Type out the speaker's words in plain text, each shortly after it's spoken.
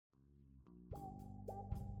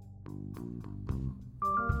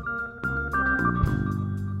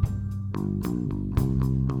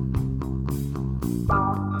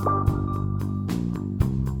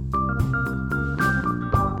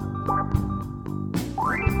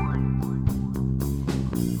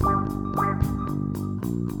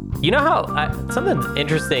You know how something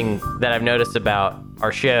interesting that I've noticed about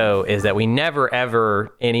our show is that we never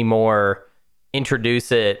ever anymore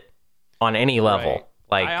introduce it on any level. Right.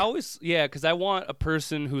 Like I always, because I want a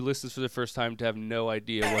person who listens for the first time to have no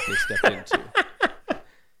idea what they stepped into.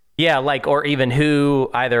 yeah, like or even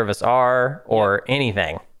who either of us are or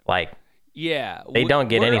anything. Like Yeah, they don't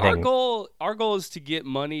get anything. Our goal is to get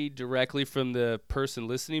money directly from the person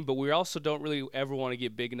listening, but we also don't really ever want to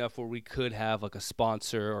get big enough where we could have like a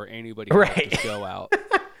sponsor or anybody help the show out.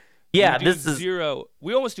 Yeah, this is zero.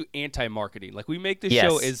 We almost do anti-marketing. Like we make the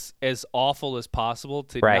show as awful as possible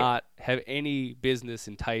to not have any business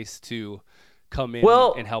enticed to come in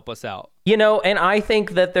and help us out. You know, and I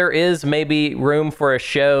think that there is maybe room for a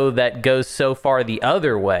show that goes so far the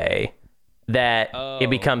other way that it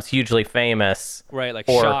becomes hugely famous. Right, like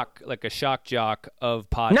a shock jock of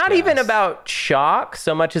podcasts. Not even about shock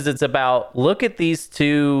so much as it's about look at these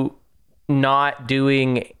two not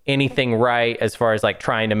doing anything right as far as like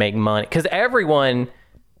trying to make money, because everyone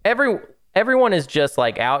is just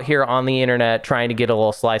like out here on the internet trying to get a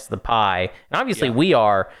little slice of the pie, and obviously we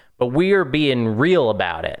are, but we're being real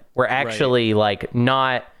about it. We're actually like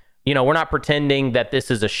not, you know, we're not pretending that this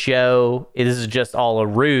is a show. This is just all a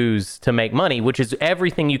ruse to make money, which is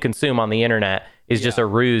everything you consume on the internet is just a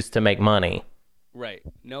ruse to make money. Right.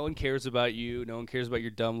 No one cares about you. No one cares about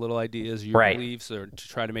your dumb little ideas, your beliefs, or to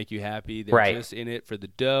try to make you happy. They're just in it for the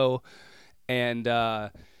dough. And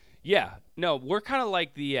we're kind of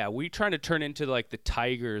like we trying to turn into like the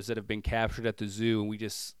tigers that have been captured at the zoo, and we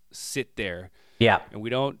just sit there. Yeah. And we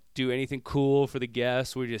don't do anything cool for the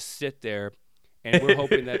guests. We just sit there, and we're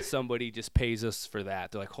hoping that somebody just pays us for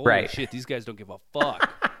that. They're like, holy shit, these guys don't give a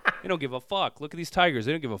fuck. They don't give a fuck. Look at these tigers.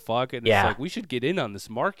 They don't give a fuck. And it's like, we should get in on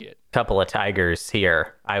this market. Couple of tigers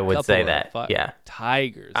here. I would say that.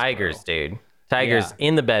 Tigers, dude. Tigers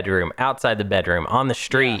in the bedroom, outside the bedroom, on the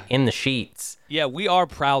street, in the sheets. Yeah, we are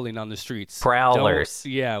prowling on the streets. Prowlers.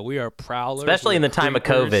 We are prowlers. Especially in the time of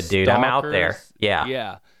COVID, dude. I'm out there. Yeah.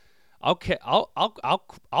 Yeah. Okay,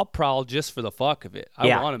 I'll prowl just for the fuck of it.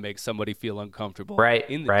 I want to make somebody feel uncomfortable. Right.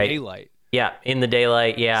 In the daylight. Yeah, in the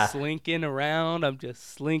daylight, Slinking around. I'm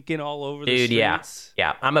just slinking all over the streets. Dude,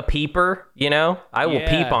 yeah. I'm a peeper, you know? I will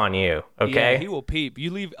peep on you, okay? Yeah, he will peep. You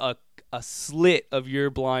leave a slit of your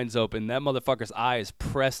blinds open. That motherfucker's eye is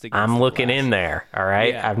pressed against I'm looking glass. in there, all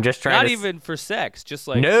right? Yeah. I'm just trying Not to... even for sex, just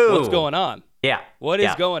like, what's going on? Yeah. What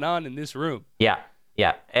is going on in this room? Yeah.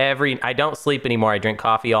 Yeah, I don't sleep anymore. I drink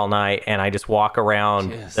coffee all night, and I just walk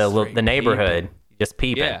around the neighborhood, just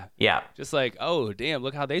peeping. Yeah. Just like, oh, damn,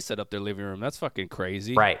 look how they set up their living room. That's fucking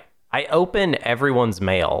crazy. Right. I open everyone's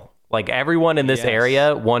mail. Like, everyone in this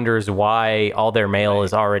area wonders why all their mail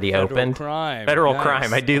is already opened. Federal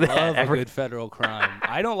crime. I do that. Love a good federal crime.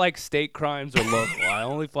 I don't like state crimes or local. I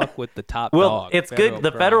only fuck with the top dog. Well, it's good.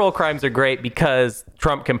 The federal crimes are great because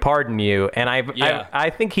Trump can pardon you, and I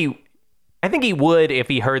think he would if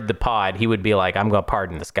he heard the pod. He would be like, I'm going to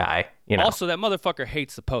pardon this guy. You know? Also, that motherfucker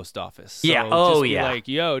hates the post office. So yeah. Like,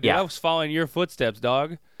 yo, dude, I was following your footsteps,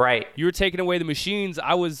 dog. Right. You were taking away the machines.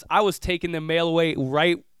 I was taking the mail away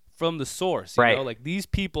right from the source. You know? Like, these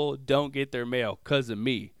people don't get their mail because of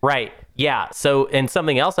me. Right. Yeah. So, and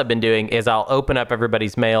something else I've been doing is I'll open up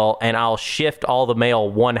everybody's mail and I'll shift all the mail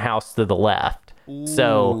one house to the left. Ooh.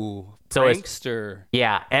 So prankster.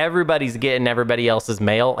 Everybody's getting everybody else's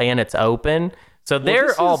mail and it's open. So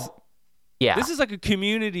they're all... This is like a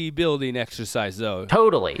community building exercise, though.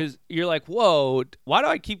 Totally. Because you're like, whoa, why do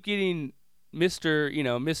I keep getting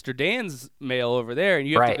Mr. Dan's mail over there? And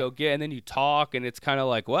you have to go get, and then you talk, and it's kind of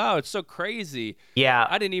like, wow, it's so crazy. Yeah.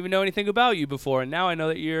 I didn't even know anything about you before, and now I know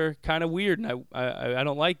that you're kind of weird, and I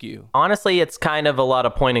don't like you. Honestly, it's kind of a lot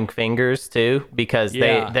of pointing fingers, too, because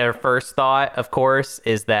their first thought, of course,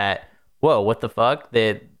 is that, whoa, what the fuck?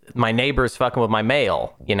 My neighbor's fucking with my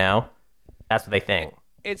mail, you know? That's what they think.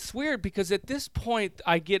 It's weird because at this point,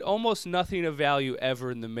 I get almost nothing of value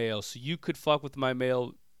ever in the mail. So you could fuck with my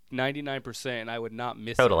mail 99% and I would not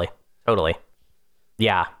miss it. Totally.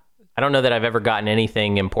 Yeah. I don't know that I've ever gotten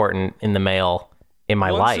anything important in the mail in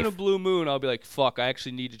my life. Once in a blue moon, I'll be like, fuck, I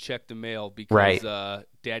actually need to check the mail because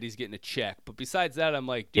daddy's getting a check. But besides that, I'm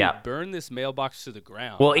like, dude, burn this mailbox to the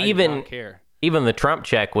ground. Well, I do not care. Even the Trump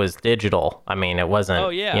check was digital. I mean, it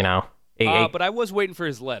wasn't, you know. But I was waiting for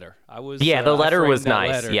his letter. The letter was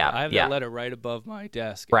nice. Letter. Yeah, I have that letter right above my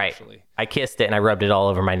desk, right. actually. I kissed it and I rubbed it all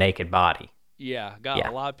over my naked body. Yeah, got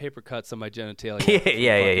a lot of paper cuts on my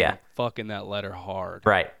genitalia. Yeah. Fucking that letter hard.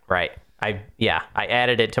 Right. I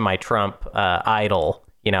added it to my Trump idol.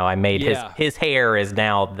 You know, I made his hair is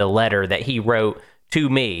now the letter that he wrote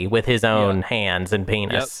to me with his own hands and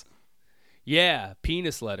penis. Yep. Yeah,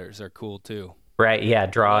 penis letters are cool too. Right. Yeah.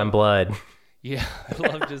 Drawing blood. Yeah, I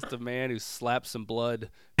love just a man who slaps some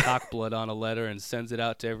cock blood on a letter and sends it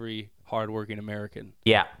out to every hardworking American.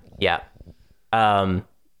 Yeah. Yeah.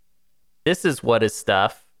 This is What Is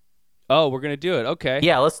Stuff. Oh, we're gonna do it. Okay.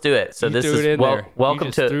 Yeah, let's do it. So you this threw is it in there. welcome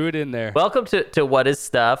you just to threw it in there. Welcome to What Is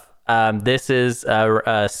Stuff. This is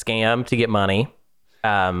a scam to get money.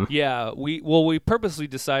 Yeah, we purposely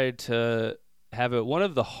decided to have it one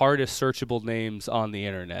of the hardest searchable names on the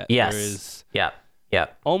internet. Yes. There is Yeah.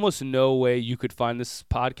 almost no way you could find this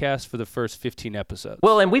podcast for the first 15 episodes.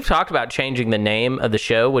 Well, and we've talked about changing the name of the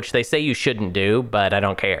show, which they say you shouldn't do, but I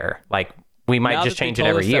don't care. Like, we might now just that they change it told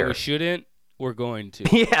every us that year. we shouldn't. We're going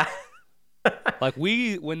to. Yeah. Like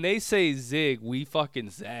when they say zig, we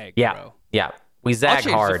fucking zag, Yeah. bro. Yeah. We I'll zag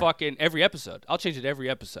change hard. it fucking every episode. I'll change it every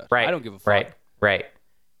episode. Right. I don't give a fuck. Right.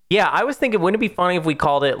 Yeah, I was thinking, wouldn't it be funny if we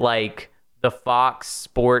called it like the Fox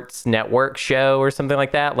Sports Network show or something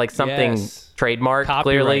like that? Like something trademarked,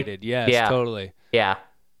 copyrighted. clearly. Yes, yeah. totally. Yeah.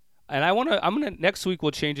 And I'm gonna next week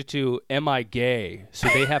we'll change it to "Am I gay?" So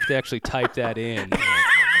they have to actually type that in,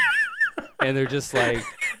 and they're just like,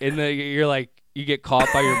 you're like, you get caught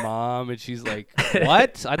by your mom, and she's like,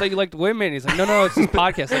 "What? I thought you liked women." He's like, "No, it's this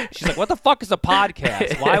podcast." Like, she's like, "What the fuck is a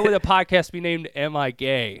podcast? Why would a podcast be named Am I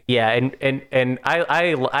Gay?" Yeah, and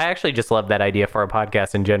I actually just love that idea for a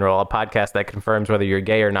podcast in general, a podcast that confirms whether you're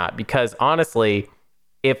gay or not. Because honestly,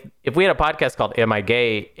 if we had a podcast called Am I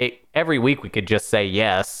Gay, every week we could just say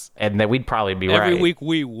yes, and then we'd probably be right. Every week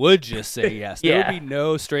we would just say yes. There Yeah. would be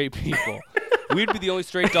no straight people. We'd be the only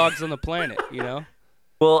straight dogs on the planet, you know?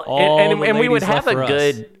 Well, All the and we would ladies have left for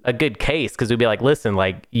us. a good case, because we'd be like, listen,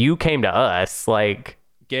 like, you came to us, like,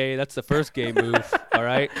 Gay, that's the first gay move, all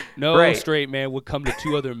right? No Right. straight man would come to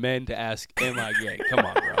two other men to ask, am I gay? Come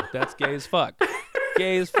on, bro. That's gay as fuck.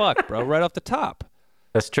 Gay as fuck, bro, right off the top.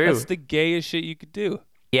 that's true. That's the gayest shit you could do.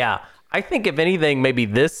 Yeah, I think if anything, maybe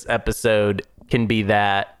this episode can be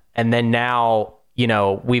that, and then now,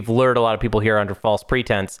 we've lured a lot of people here under false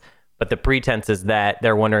pretense, but the pretense is that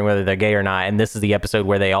they're wondering whether they're gay or not, and this is the episode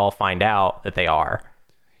where they all find out that they are.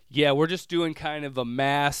 Yeah, we're just doing kind of a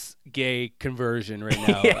mass gay conversion right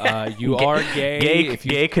now. You are gay.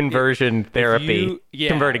 Gay conversion therapy.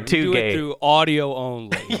 Converting we to do gay. it through audio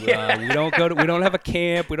only. We don't have a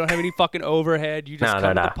camp. We don't have any fucking overhead. You just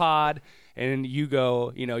come to the pod, and you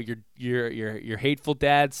go. Your hateful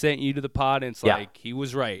dad sent you to the pod, and it's like he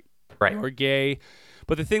was right. Right. You're gay.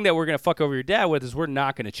 But the thing that we're gonna fuck over your dad with is we're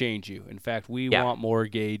not gonna change you. In fact, we want more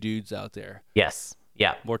gay dudes out there. Yes.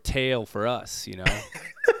 Yeah. More tail for us,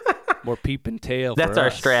 More peep and tail. That's for our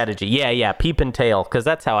us. strategy. Yeah. Peep and tail, because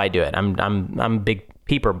that's how I do it. I'm a big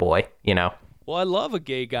peeper boy. Well, I love a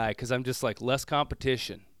gay guy because I'm just like less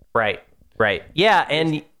competition. Right. Yeah,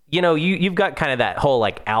 and you've got kind of that whole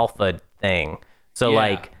like alpha thing. So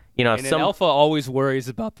if And an alpha always worries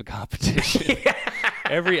about the competition.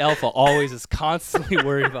 Every alpha always is constantly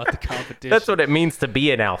worried about the competition. That's what it means to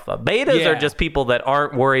be an alpha. Betas are just people that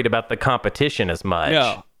aren't worried about the competition as much.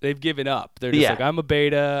 No, they've given up. They're just like, I'm a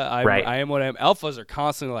beta. I am what I am. Alphas are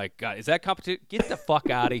constantly like, God, is that competition? Get the fuck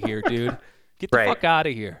out of here, dude. Get the fuck out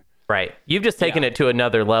of here. Right. You've just taken it to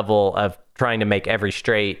another level of trying to make every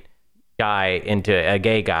straight guy into a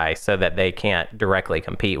gay guy so that they can't directly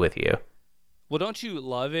compete with you. Well, don't you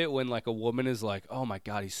love it when like a woman is like, "Oh my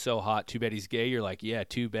God, he's so hot. Too bad he's gay." You're like, "Yeah,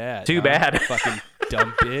 too bad. Too bad." Fucking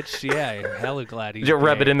dumb bitch. Yeah, you're hella glad he's Just gay.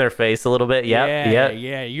 rub it in their face a little bit. Yeah.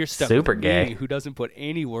 You're stuck Super with gay. me, who doesn't put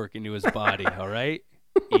any work into his body. All right,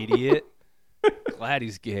 idiot. Glad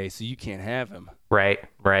he's gay, so you can't have him. Right.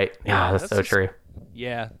 Yeah, that's so just true.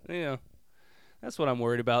 Yeah, that's what I'm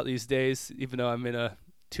worried about these days. Even though I'm in a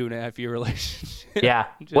 2.5-year relationship. Yeah.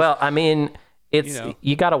 Well, I mean, it's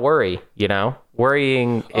you got to worry.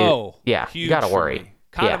 Worrying. You got to worry. Me.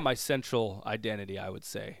 Kind of my central identity, I would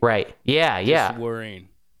say. Right. Yeah. Just worrying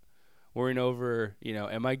over.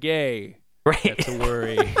 Am I gay? Right. That's a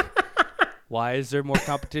worry. Why is there more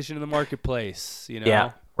competition in the marketplace?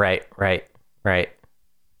 Yeah. Right.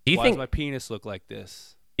 Do you Why think does my penis look like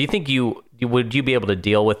this? Do you think would you be able to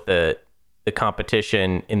deal with the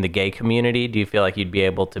competition in the gay community? Do you feel like you'd be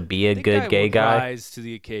able to be a good gay guy? Rise to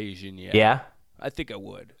the occasion, yeah. Yeah? I think I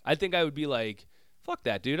would. I think I would be like, fuck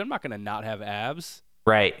that, dude. I'm not going to not have abs.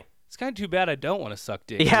 Right. It's kind of too bad I don't want to suck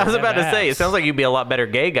dick. Yeah, I was about to say, it abs. sounds like you'd be a lot better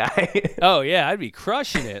gay guy. Oh, yeah, I'd be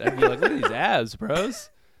crushing it. I'd be like, look at these abs, bros.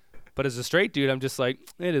 But as a straight dude, I'm just like,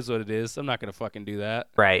 it is what it is. I'm not going to fucking do that.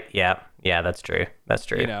 Right, yeah. Yeah, that's true. That's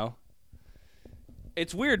true.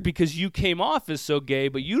 it's weird because you came off as so gay,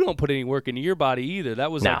 but you don't put any work into your body either.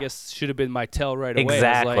 That was, I guess, should have been my tell right away.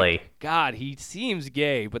 Exactly. I was like, God, he seems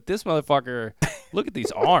gay, but this motherfucker, look at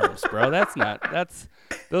these arms, bro.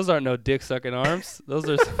 Those aren't no dick sucking arms. Those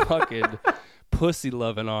are some fucking pussy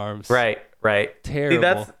loving arms. Right.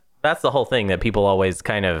 Terrible. See, that's the whole thing that people always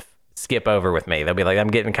kind of skip over with me. They'll be like, I'm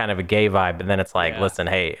getting kind of a gay vibe, but then it's like, listen,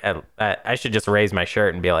 hey, I should just raise my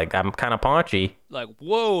shirt and be like, I'm kind of paunchy. Like,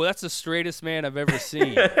 whoa, that's the straightest man I've ever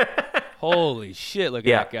seen. Holy shit, look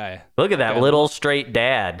at that guy. Look at that little straight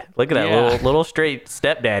dad. Look at that little straight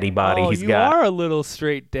stepdaddy body he's got. You are a little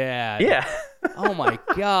straight dad. Yeah. Oh my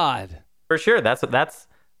God. For sure. That's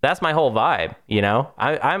my whole vibe, you know?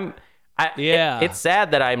 It's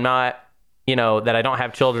sad that I'm not, you know, that I don't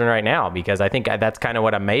have children right now, because I think that's kind of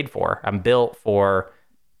what I'm made for. I'm built for,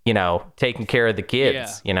 you know, taking care of the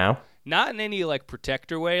kids, you know? Not in any like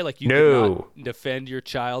protector way, like you cannot defend your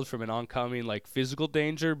child from an oncoming like physical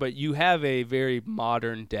danger, but you have a very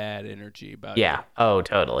modern dad energy about you. Yeah. Oh,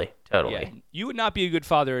 totally. Yeah. You would not be a good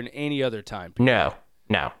father in any other time. No,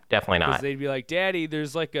 definitely not. Because they'd be like, Daddy,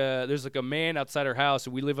 there's like a man outside our house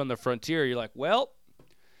and we live on the frontier. You're like, well,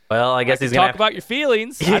 I guess he's gonna talk about your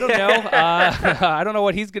feelings. I don't know. I don't know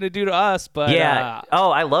what he's gonna do to us, but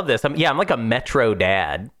I love this. I'm like a metro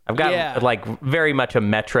dad. I've got like very much a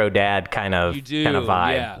metro dad kind of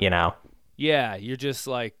vibe. You know. Yeah, you're just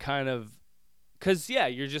like kind of, cause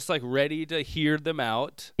you're just like ready to hear them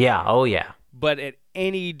out. Yeah. Oh yeah. But at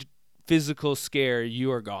any physical scare,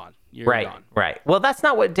 you are gone. You're gone. Right. Well, that's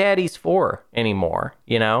not what daddy's for anymore.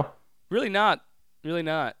 You know. Really not.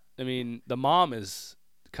 I mean, the mom is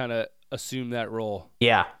kind of assume that role.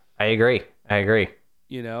 Yeah, I agree.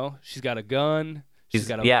 You know, she's got a gun. She's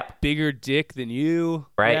got a bigger dick than you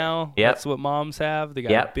now. Yep. That's what moms have. They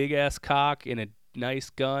got a big ass cock and a nice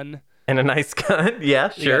gun. Yeah,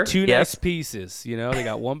 sure. They got two nice pieces. You know, they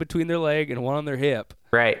got one between their leg and one on their hip.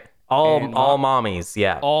 Right. All mommies.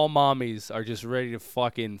 Yeah. All mommies are just ready to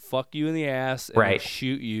fucking fuck you in the ass and then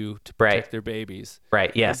shoot you to protect their babies.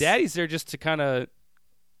 Right. Yes. And daddy's there just to kind of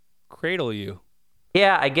cradle you.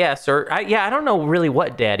 Yeah, I guess. I don't know really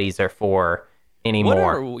what daddies are for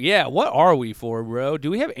anymore. What are we for, bro? Do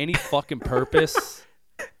we have any fucking purpose?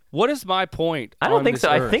 What is my point? I don't think so.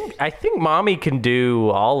 Earth? I think mommy can do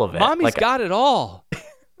all of it. Mommy's got it all.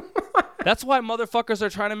 That's why motherfuckers are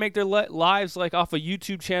trying to make their lives like off a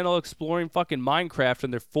YouTube channel exploring fucking Minecraft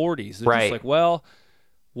in their 40s. They're just like, well,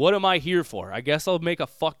 what am I here for? I guess I'll make a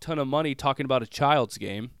fuck ton of money talking about a child's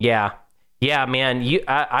game. Yeah. Yeah, man.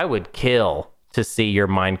 I would kill to see your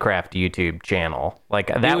Minecraft YouTube channel. Like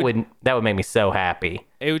that would make me so happy.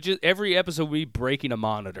 It would just every episode would be breaking a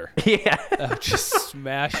monitor. Yeah. I would just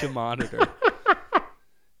smash a monitor.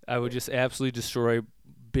 I would just absolutely destroy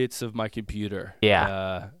bits of my computer.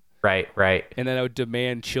 Yeah. Right. And then I would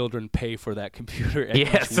demand children pay for that computer every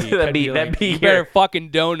week. that'd be you better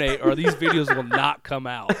fucking donate or these videos will not come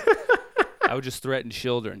out. I would just threaten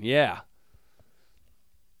children. Yeah.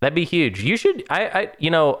 That'd be huge. You should.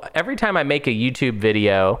 Every time I make a YouTube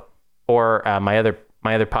video or my other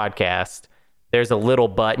podcast, there's a little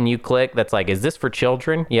button you click that's like, "Is this for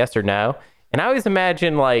children? Yes or no?" And I always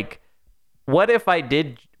imagine like, what if I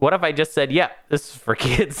just said, "Yeah, this is for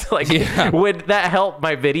kids"? Like, would that help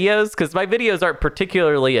my videos? Because my videos aren't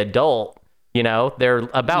particularly adult. You know, they're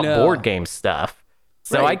about board game stuff.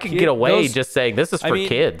 So I could get away just saying this is for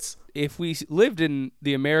kids. If we lived in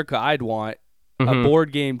the America I'd want, a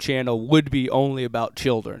board game channel would be only about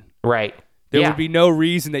children. Right. There would be no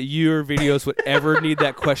reason that your videos would ever need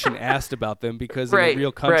that question asked about them, because in a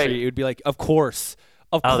real country, it would be like, of course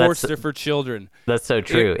they're for children. That's so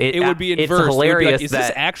true. It would be inverse. It's hilarious. Is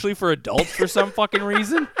this actually for adults for some fucking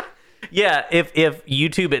reason? Yeah, if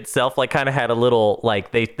YouTube itself like kind of had a little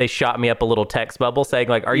like they shot me up a little text bubble saying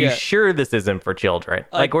like, are you sure this isn't for children?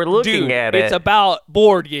 Like we're looking at it. It's about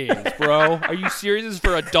board games, bro. Are you serious? This is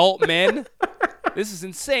for adult men? This is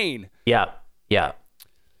insane. Yeah.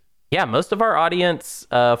 Most of our audience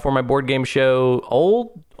for my board game show,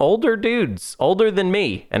 older dudes, older than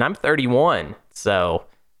me, and I'm 31. So,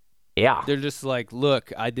 yeah. They're just like,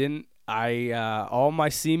 look, all my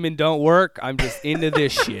semen don't work. I'm just into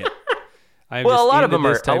this shit. A lot of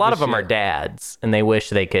them are dads, and they wish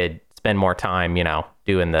they could spend more time, you know,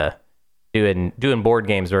 doing board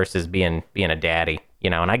games versus being a daddy, you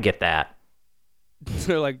know, and I get that.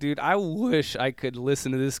 They're like, dude, I wish I could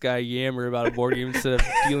listen to this guy yammer about a board game instead of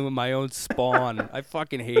dealing with my own spawn. I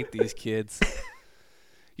fucking hate these kids.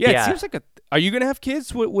 Yeah, it seems like are you gonna have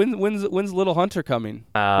kids? When's Little Hunter coming?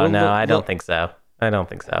 No, I don't think so.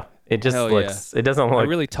 It just looks. It doesn't look. I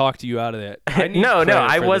really talked you out of that. No,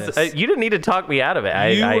 I was. You didn't need to talk me out of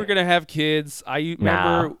it. You were gonna have kids. I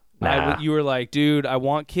remember. You were like, dude, I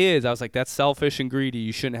want kids. I was like, that's selfish and greedy.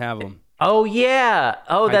 You shouldn't have them. Oh yeah.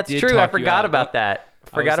 Oh, that's true. I forgot about that.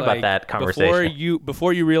 Forgot about that conversation.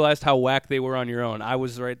 Before you realized how whack they were on your own, I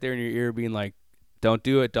was right there in your ear, being like, "Don't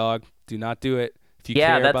do it, dog. Do not do it. If you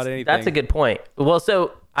care about anything." That's a good point. Well,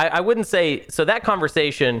 so I wouldn't say so. That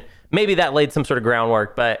conversation, maybe that laid some sort of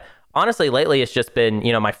groundwork, but honestly, lately it's just been,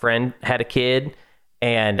 my friend had a kid,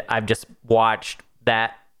 and I've just watched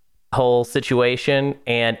that whole situation,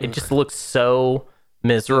 and it just looks so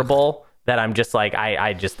miserable that I'm just like,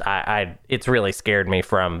 it's really scared me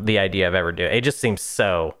from the idea of ever doing it. It just seems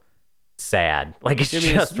so sad. Like, it's just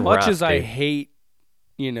as much rough, as I dude. hate,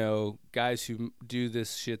 guys who do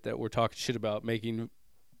this shit that we're talking shit about, making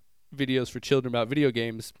videos for children about video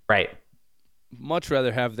games. Right. Much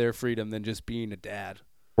rather have their freedom than just being a dad.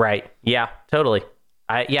 Right. Yeah, totally.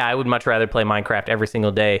 I would much rather play Minecraft every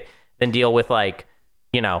single day than deal with, like,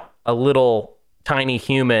 a little tiny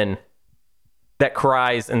human that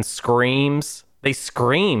cries and screams. They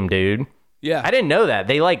scream, dude. Yeah. I didn't know that.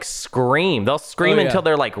 They, like, scream. They'll scream until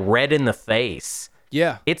they're, like, red in the face.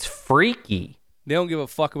 Yeah. It's freaky. They don't give a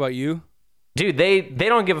fuck about you. Dude, they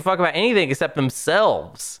don't give a fuck about anything except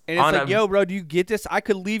themselves. And it's like, yo, bro, do you get this? I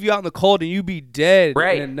could leave you out in the cold and you be dead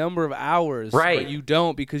in a number of hours. Right. But you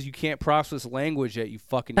don't, because you can't process language yet, you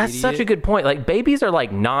fucking That's idiot. such a good point. Like, babies are,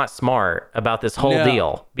 like, not smart about this whole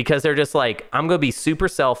deal, because they're just like, I'm going to be super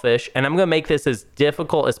selfish and I'm going to make this as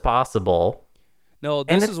difficult as possible. No,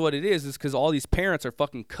 this is what it is because all these parents are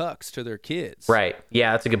fucking cucks to their kids. Right.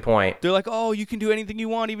 Yeah, that's a good point. They're like, oh, you can do anything you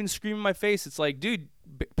want, even scream in my face. It's like, dude,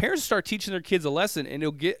 parents start teaching their kids a lesson, and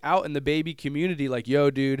it'll get out in the baby community like,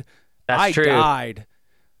 yo, dude, I died.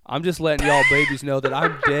 I'm just letting y'all babies know that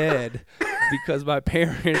I'm dead because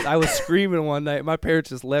I was screaming one night. My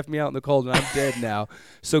parents just left me out in the cold, and I'm dead now.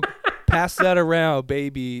 So pass that around,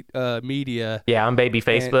 baby media. Yeah, I'm baby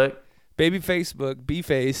Facebook. Baby Facebook,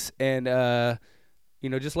 B-Face, and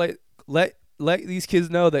just let these kids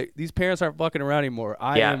know that these parents aren't fucking around anymore.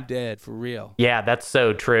 I am dead for real. Yeah, that's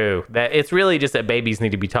so true. That it's really just that babies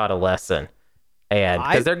need to be taught a lesson, and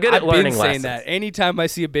because they're good at learning lessons. I've been saying that. Anytime I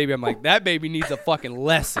see a baby, I'm like, that baby needs a fucking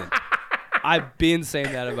lesson. I've been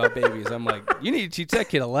saying that about babies. I'm like, you need to teach that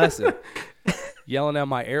kid a lesson. Yelling at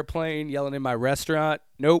my airplane, yelling in my restaurant.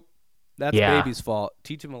 Nope. That's baby's fault.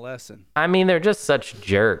 Teach him a lesson. I mean, they're just such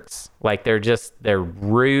jerks. Like, they're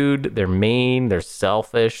rude, they're mean, they're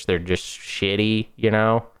selfish, they're just shitty,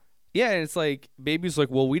 Yeah, and it's like, baby's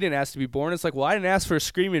like, well, we didn't ask to be born. It's like, well, I didn't ask for a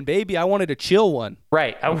screaming baby. I wanted a chill one.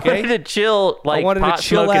 Right. I wanted a chill, like,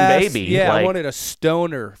 pot-smoking baby. Yeah, I wanted a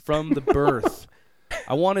stoner from the birth.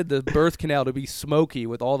 I wanted the birth canal to be smoky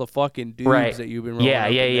with all the fucking dudes that you've been rolling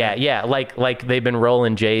Yeah. Like they've been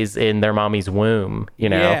rolling J's in their mommy's womb,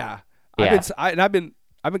 Yeah. I've been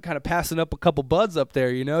kind of passing up a couple buds up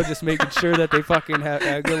there, just making sure that they fucking have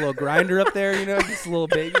a good little grinder up there, just little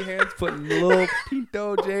baby hands, putting little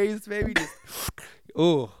Pinto J's, baby,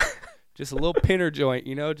 just a little pinner joint,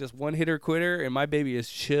 just one hitter quitter, and my baby is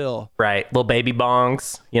chill. Right, little baby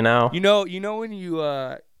bongs, You know when you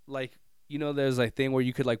there's a thing where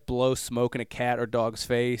you could like blow smoke in a cat or dog's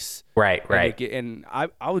face. Right. And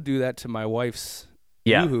I would do that to my wife's.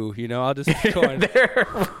 Yeah. Yoo-hoo, I'll just go on.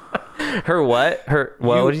 Her what?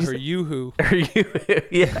 What did you say? Her yoo-hoo. Her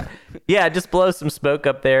yoo-hoo. Yeah. Just blow some smoke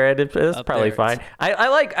up there, and it's probably fine. I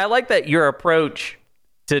like that your approach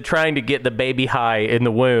to trying to get the baby high in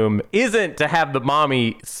the womb isn't to have the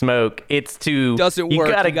mommy smoke. It's to doesn't work.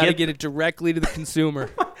 You gotta get it directly to the consumer.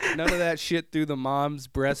 None of that shit through the mom's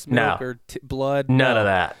breast milk or blood. None of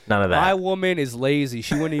that. My woman is lazy.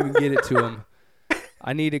 She wouldn't even get it to him.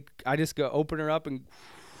 I just go open her up and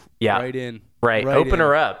right in. Right. Open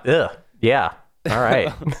her up. Ugh. Yeah. All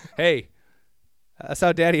right. Hey, that's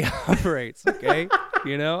how daddy operates. Okay.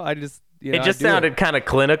 I just, it just sounded kind of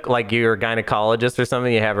clinical, like you're a gynecologist or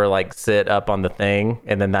something. You have her like sit up on the thing,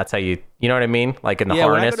 and then that's how you know what I mean? Like in the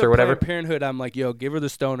harness when I go to or whatever. Planned Parenthood, I'm like, yo, give her the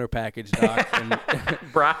stoner package, doc. And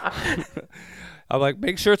I'm like,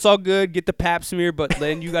 make sure it's all good, get the pap smear, but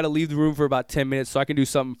then you got to leave the room for about 10 minutes so I can do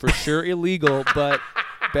something for sure illegal, but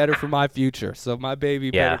better for my future. So my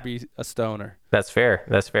baby better be a stoner. That's fair.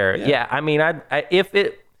 Yeah, I mean, if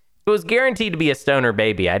it was guaranteed to be a stoner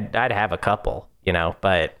baby, I'd have a couple,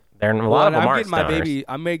 but a lot of them aren't stoners.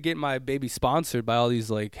 I may get my baby sponsored by all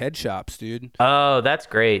these like head shops, dude. Oh, that's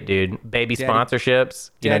great, dude. Baby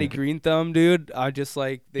sponsorships. Daddy Green Thumb, dude. I just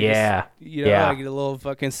like, I get a little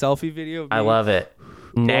fucking selfie video of me. I love it.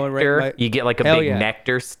 nectar. You get like a big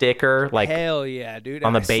nectar sticker. Like hell yeah, dude.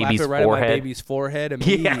 On the baby's slap it right forehead. On my baby's forehead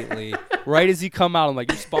immediately. Right as you come out, I'm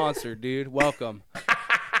like, you're sponsored, dude. Welcome.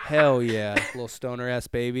 Hell yeah, little stoner ass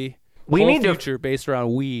baby. We need future based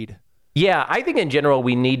around weed. Yeah, I think in general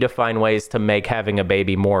we need to find ways to make having a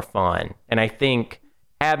baby more fun. And I think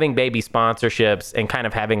having baby sponsorships and kind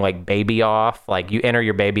of having like baby off, like you enter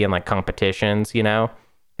your baby in like competitions, you know?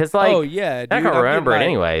 Because like, oh yeah, dude, I can remember it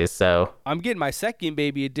anyways. So I'm getting my second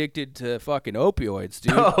baby addicted to fucking opioids,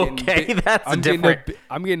 dude. Okay, that's different.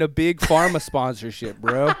 I'm getting a big pharma sponsorship,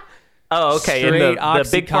 bro. Oh, okay. Straight and the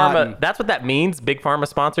big pharma, that's what that means. Big pharma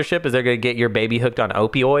sponsorship is they're going to get your baby hooked on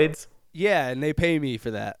opioids. Yeah, and they pay me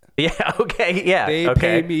for that. Yeah, okay, yeah. They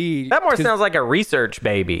pay me. That more sounds like a research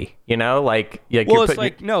baby, you know? Like, well, it's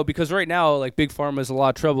like, no, because right now, like, Big Pharma is a lot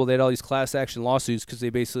of trouble. They had all these class action lawsuits because they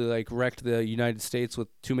basically, like, wrecked the United States with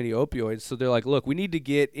too many opioids. So they're like, look, we need to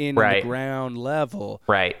get in on the ground level.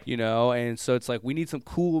 Right. You know? And so it's like, we need some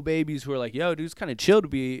cool babies who are like, yo, dude, it's kind of chill to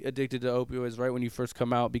be addicted to opioids right when you first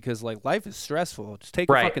come out because, like, life is stressful. Just take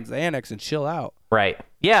a fucking Xanax and chill out. Right.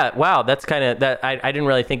 Yeah, wow, that's kind of, that. I didn't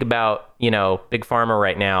really think about, you know, Big Pharma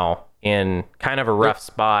right now in kind of a rough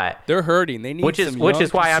spot. They're hurting. They need which is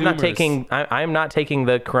why I'm not taking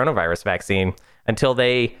the coronavirus vaccine until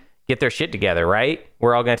they get their shit together, right?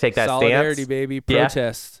 We're all going to take that Solidarity, stance. baby.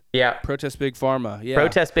 Protest. Yeah. Protest Big Pharma. Yeah.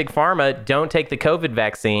 Protest Big Pharma. Don't take the COVID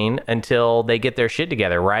vaccine until they get their shit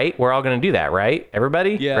together, right? We're all going to do that, right?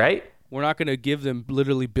 Everybody? Yeah. Right? We're not going to give them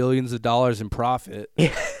literally billions of dollars in profit.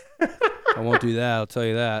 I won't do that. I'll tell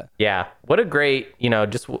you that. Yeah. What a great,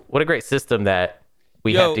 what a great system that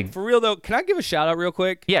we have to. For real though, can I give a shout out real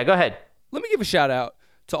quick? Yeah, go ahead. Let me give a shout out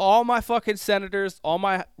to all my fucking senators, all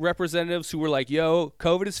my representatives who were like, yo,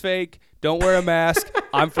 COVID is fake. Don't wear a mask.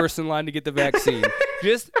 I'm first in line to get the vaccine.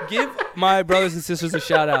 Just give my brothers and sisters a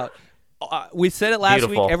shout out. We said it last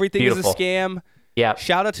week. Everything is a scam. Yeah.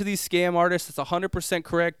 Shout out to these scam artists. It's 100%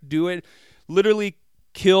 correct. Do it. Literally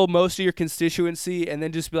kill most of your constituency and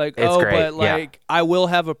then just be like, but like I will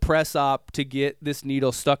have a press op to get this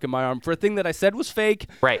needle stuck in my arm for a thing that I said was fake.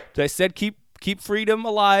 Right. I said keep freedom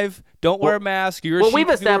alive. Don't wear a mask. We've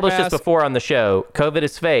established this before on the show. COVID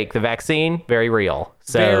is fake. The vaccine, very real.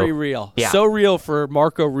 So, very real. Yeah. So real for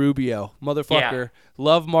Marco Rubio. Motherfucker. Yeah.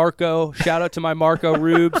 Love Marco. Shout out to my Marco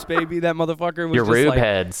Rubes, baby. That motherfucker was your just Rube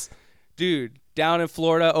heads. Dude. Down in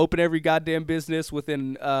Florida, open every goddamn business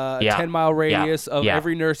within a 10-mile radius of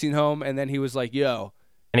every nursing home. And then he was like, yo,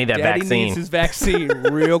 I need that Daddy vaccine. Needs his vaccine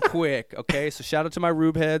real quick. Okay, so shout out to my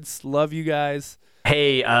Rube heads. Love you guys.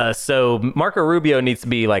 Hey, so Marco Rubio needs to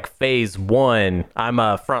be like phase 1. I'm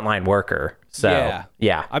a frontline worker. So,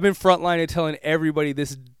 yeah. I've been frontlining telling everybody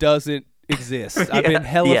this doesn't exist. I've been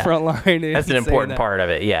hella frontlining. That's an important part of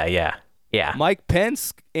it. Yeah. Mike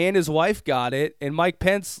Pence and his wife got it, and Mike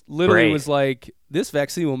Pence literally was like, "This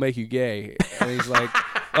vaccine will make you gay," and he's like,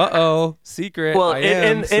 "Uh-oh, secret." Well,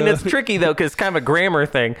 and it's tricky though, because it's kind of a grammar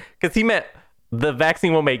thing. Because he meant the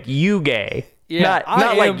vaccine will make you gay, not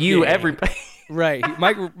like you, everybody. Right.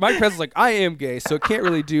 Mike Pence is like, "I am gay, so it can't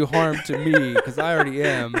really do harm to me because I already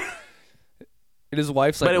am." And his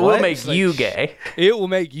wife's like, but it will make you gay. It will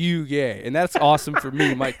make you gay. And that's awesome for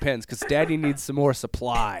me, Mike Pence, because Daddy needs some more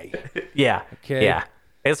supply. Yeah. Okay. Yeah.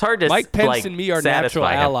 It's hard to Mike Pence and me are natural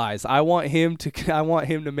allies. I want him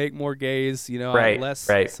to make more gays, less.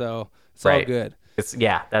 Right. So it's all good.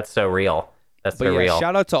 That's so real. That's so real.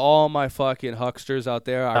 Shout out to all my fucking hucksters out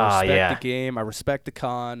there. I respect the game. I respect the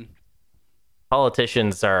con.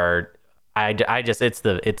 Politicians are it's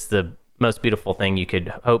the most beautiful thing you could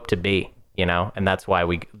hope to be. And that's why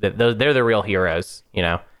they're the real heroes,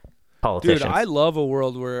 politicians. Dude, I love a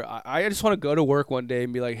world where I just want to go to work one day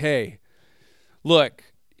and be like, hey, look,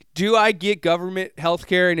 do I get government health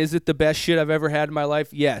care and is it the best shit I've ever had in my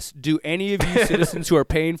life? Yes. Do any of you citizens who are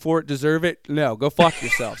paying for it deserve it? No. Go fuck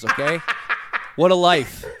yourselves, okay? What a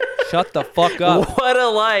life. Shut the fuck up. What a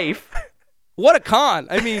life. What a con.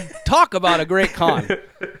 I mean, talk about a great con.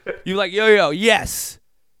 You're like, yo, yes.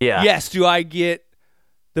 Yeah. Yes, do I get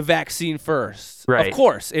the vaccine first? Right. Of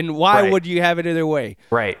course. And why would you have it either way?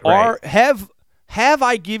 Right. Have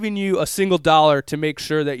I given you a single dollar to make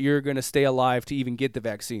sure that you're going to stay alive to even get the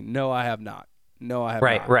vaccine? No, I have not. Not.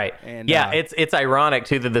 Right. And it's ironic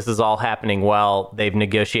too that this is all happening while they've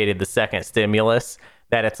negotiated the second stimulus.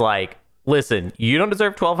 That it's like, listen, you don't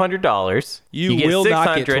deserve $1,200. You will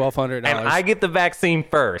not get $1,200, and I get the vaccine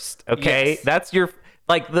first. Okay, yes. That's your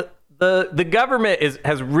the government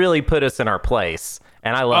has really put us in our place.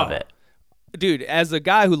 And I love it. Dude, as a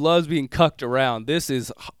guy who loves being cucked around,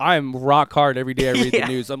 I'm rock hard every day I read the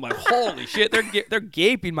news. I'm like, holy shit, they're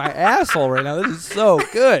gaping my asshole right now. This is so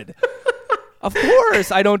good. Of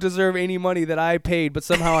course, I don't deserve any money that I paid, but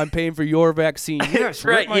somehow I'm paying for your vaccine. Yes,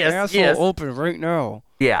 right. My asshole open right now.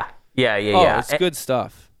 Yeah. It's good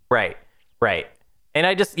stuff. Right. And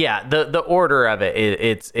I just the order of it,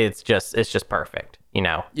 it's just perfect. You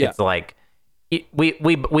know, it's like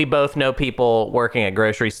we both know people working at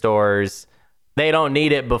grocery stores. They don't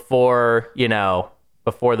need it before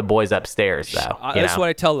the boys upstairs, though. That's what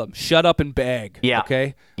I tell them. Shut up and bag. Yeah.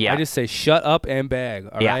 Okay. Yeah. I just say shut up and bag.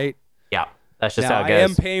 All right. Yeah. That's just now, how it goes. I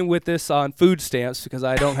am paying with this on food stamps because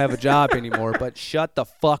I don't have a job anymore. But shut the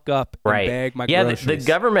fuck up and bag my groceries. The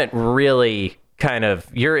government really kind of,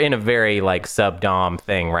 you're in a very like sub-dom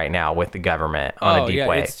thing right now with the government on a deep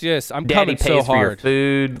way. It's just I'm Daddy coming so hard. pays for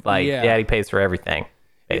your food, Daddy pays for everything.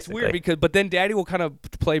 Basically. It's weird but then Daddy will kind of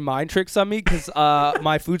play mind tricks on me because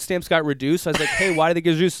my food stamps got reduced. So I was like, hey, why did they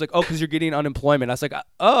get reduced? It's like, oh, because you're getting unemployment. I was like,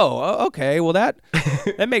 oh, okay, well that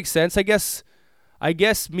makes sense. I guess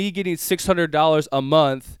me getting $600 a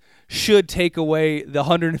month should take away the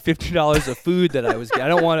 $150 of food that I was getting. I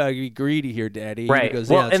don't want to be greedy here, Daddy. Right. He goes,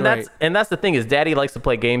 well, that's right. That's the thing is Daddy likes to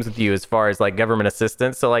play games with you as far as like government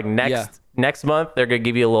assistance. So like next month they're gonna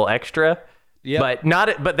give you a little extra. Yeah.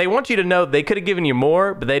 But they want you to know they could have given you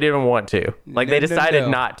more, but they didn't want to. Like they decided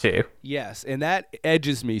not to. Yes, and that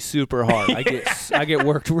edges me super hard. I get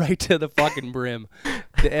worked right to the fucking brim.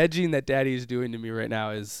 The edging that Daddy is doing to me right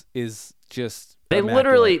now is just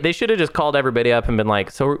they should have just called everybody up and been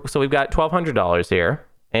like, so we've got $1,200 here,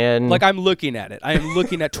 and like I'm looking at it. I am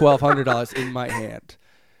looking at $1,200 in my hand,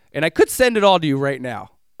 and I could send it all to you right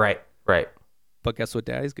now. Right. But guess what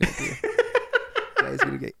Daddy's gonna do? Daddy's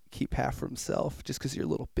gonna keep half for himself just because you're a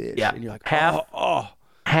little bitch. Yeah. And you're like,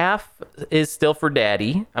 half is still for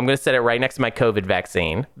Daddy. I'm gonna set it right next to my COVID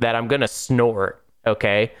vaccine that I'm gonna snort.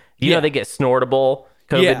 Okay. You know they get snortable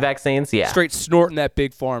COVID vaccines. Yeah. Straight snorting that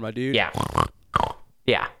big pharma, dude.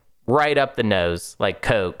 Yeah. Right up the nose, like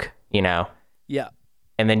Coke. Yeah.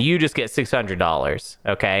 And then you just get $600,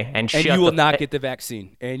 okay? And you will not get the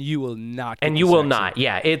vaccine. And you will not get the vaccine.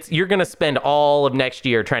 Yeah, you're going to spend all of next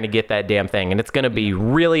year trying to get that damn thing, and it's going to be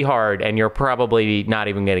really hard, and you're probably not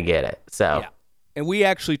even going to get it. So. Yeah. And we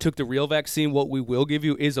actually took the real vaccine. What we will give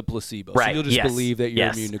you is a placebo. Right. So you'll just believe that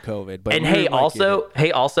you're immune to COVID. But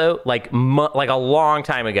also, like a long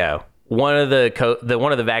time ago, one of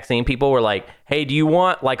the vaccine people were like, "Hey, do you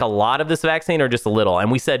want like a lot of this vaccine or just a little?"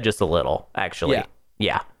 And we said just a little, actually.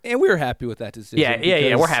 Yeah. And we were happy with that decision.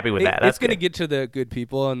 Yeah. We're happy with that. It's going to get to the good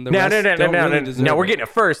people, and the rest don't really deserve No, we're getting it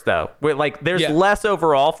first though. We're like, there's less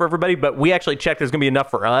overall for everybody, but we actually checked. There's going to be enough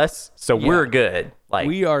for us, so we're good. Like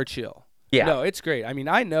we are chill. Yeah. No, it's great. I mean,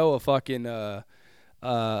 I know a fucking a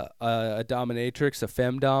dominatrix, a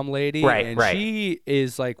femdom lady, and she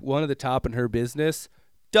is like one of the top in her business.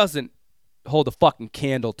 Doesn't hold a fucking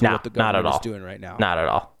candle to what the government is doing right now. Not at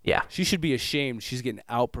all. Yeah. She should be ashamed. She's getting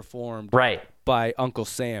outperformed by Uncle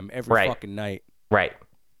Sam every fucking night. Right.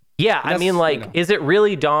 Yeah, I mean, like, is it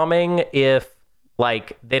really doming if,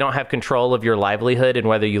 like, they don't have control of your livelihood and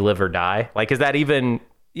whether you live or die? Like, is that even...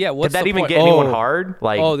 Yeah, what's did that the even point? get anyone hard?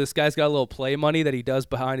 Like, this guy's got a little play money that he does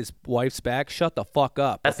behind his wife's back. Shut the fuck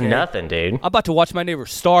up. That's nothing, dude. I'm about to watch my neighbor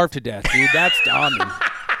starve to death, dude. That's doming.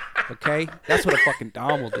 Okay? That's what a fucking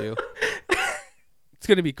dom will do. It's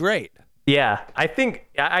going to be great. Yeah, I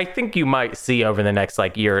think you might see over the next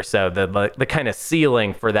like year or so the kind of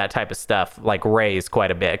ceiling for that type of stuff like raise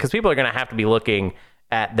quite a bit, because people are going to have to be looking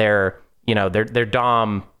at their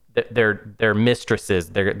dom, their mistresses,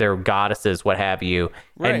 their goddesses, what have you,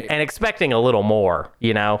 and expecting a little more,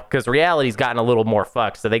 because reality's gotten a little more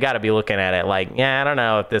fucked, so they got to be looking at it like, I don't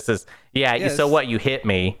know if this is so what, you hit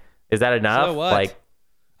me, is that enough? So what? Like,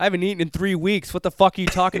 I haven't eaten in 3 weeks. What the fuck are you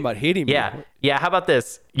talking about hitting me? Yeah. How about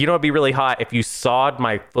this? It'd be really hot if you sawed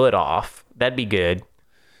my foot off. That'd be good.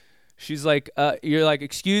 She's like, you're like,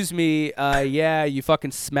 excuse me. You fucking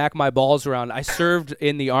smack my balls around. I served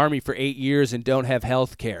in the Army for 8 years and don't have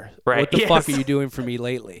health care. Right. What the fuck are you doing for me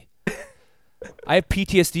lately? I have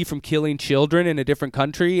PTSD from killing children in a different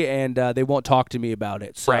country, and they won't talk to me about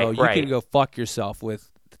it. So you can go fuck yourself with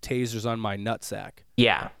the tasers on my nutsack.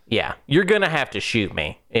 Yeah. You're going to have to shoot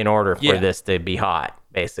me in order for this to be hot,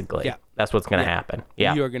 basically. Yeah. That's what's going to happen.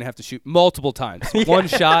 Yeah. You are going to have to shoot multiple times. One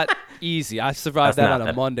shot, easy. I survived that on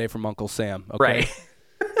a Monday from Uncle Sam. Okay? Right.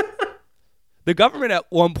 The government at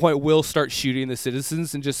one point will start shooting the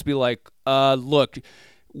citizens and just be like, look,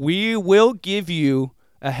 we will give you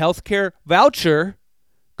a healthcare voucher,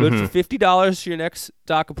 good for $50 for your next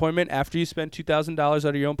doc appointment after you spend $2,000 out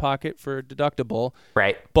of your own pocket for a deductible.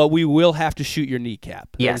 Right. But we will have to shoot your kneecap.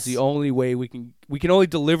 Yes. That is the only way we can only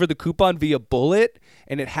deliver the coupon via bullet,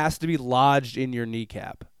 and it has to be lodged in your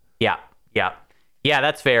kneecap. Yeah. Yeah,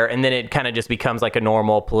 that's fair. And then it kind of just becomes like a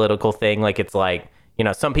normal political thing. Like it's like, you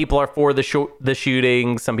know, some people are for the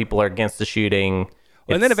shooting, some people are against the shooting.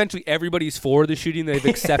 And then eventually everybody's for the shooting. They've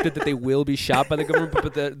accepted that they will be shot by the government,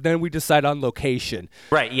 but then we decide on location.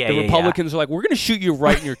 Right, yeah, The Republicans are like, we're going to shoot you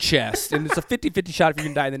right in your chest. And it's a 50-50 shot if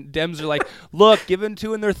you're going to die. And then Dems are like, look, give them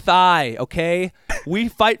 2 in their thigh, okay? We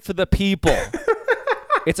fight for the people.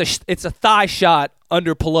 It's a thigh shot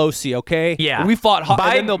under Pelosi, okay? Yeah. And we fought hard.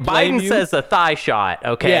 And then they'll blame Biden you. says a thigh shot,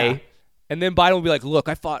 okay? Yeah. And then Biden will be like, look,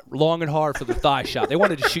 I fought long and hard for the thigh shot. They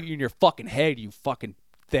wanted to shoot you in your fucking head, you fucking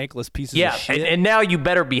thankless pieces of shit. And now you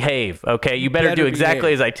better behave, okay? You better do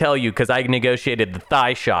exactly as I tell you because I negotiated the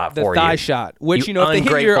thigh shot for you. The thigh shot, which, if they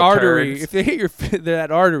hit your artery, if they hit that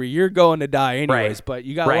artery, you're going to die anyways, Right. but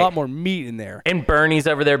you got a lot more meat in there. And Bernie's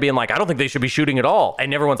over there being like, I don't think they should be shooting at all.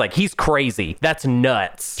 And everyone's like, he's crazy. That's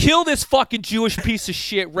nuts. Kill this fucking Jewish piece of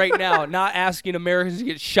shit right now, not asking Americans to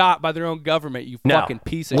get shot by their own government, you fucking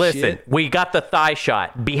piece of shit. Listen, we got the thigh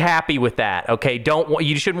shot. Be happy with that, okay?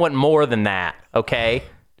 You shouldn't want more than that, okay?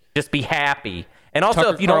 Just be happy. And also,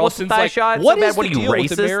 Tucker if you don't want the thigh shot, what so is bad, what the are you, deal racist?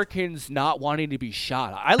 with Americans not wanting to be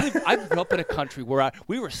shot? I grew up in a country where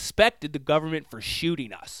we respected the government for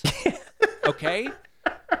shooting us. Okay?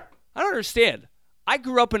 I don't understand. I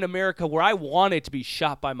grew up in America where I wanted to be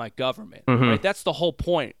shot by my government. Right? That's the whole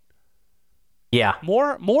point. Yeah.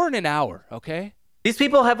 More in an hour, okay? These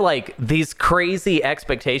people have like these crazy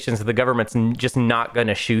expectations that the government's just not going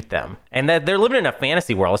to shoot them. And that they're living in a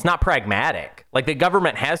fantasy world. It's not pragmatic. Like the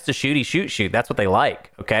government has to shoot. That's what they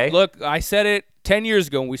like. Okay. Look, I said it 10 years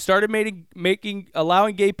ago when we started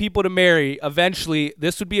allowing gay people to marry. Eventually,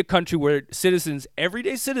 this would be a country where citizens,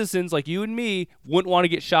 everyday citizens like you and me, wouldn't want to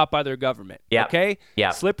get shot by their government. Yeah. Okay?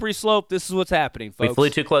 Yeah. Slippery slope. This is what's happening, folks. We flew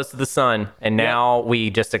too close to the sun. And now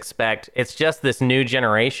we just expect it's just this new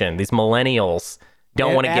generation. These millennials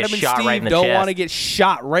don't want to get shot right in the chest. Don't want to get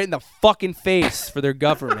shot right in the fucking face for their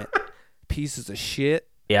government. Pieces of shit.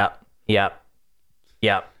 Yep.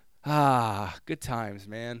 Ah, good times,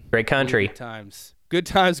 man. Great country. Good times. Good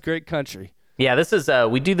times, great country. Yeah, this is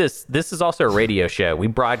we do this. This is also a radio show. We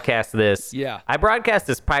broadcast this. Yeah. I broadcast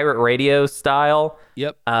this pirate radio style.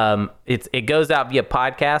 Yep. It goes out via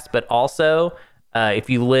podcast, but also if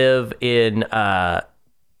you live in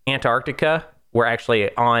Antarctica, we're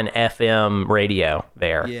actually on FM radio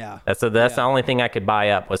there. Yeah. That's the only thing I could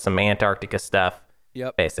buy up was some Antarctica stuff.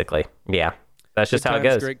 Yep. Basically. Yeah. That's just how it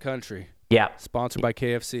times, goes. Great country. Yeah. Sponsored by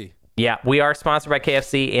KFC. Yeah, we are sponsored by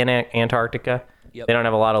KFC in Antarctica. Yep. They don't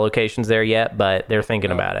have a lot of locations there yet, but they're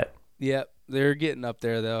thinking about it. Yep, they're getting up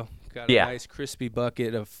there though. Got a nice crispy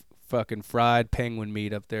bucket of fucking fried penguin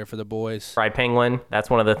meat up there for the boys. Fried penguin, that's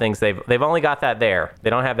one of the things they've only got that there. They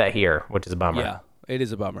don't have that here, which is a bummer. Yeah, it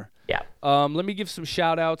is a bummer. Yeah. Let me give some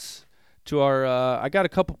shout outs to our I got a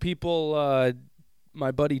couple people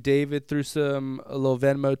my buddy David threw a little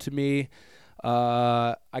Venmo to me.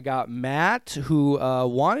 I got Matt who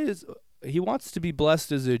he wants to be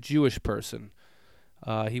blessed as a Jewish person.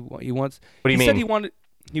 He wants. What do you mean? Said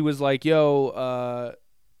he was like, "Yo,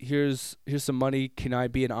 here's some money. Can I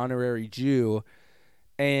be an honorary Jew?"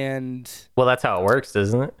 And well, that's how it works,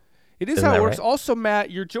 isn't it? It is how it works. Right? Also,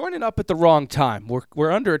 Matt, you're joining up at the wrong time.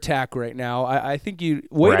 We're under attack right now. I think you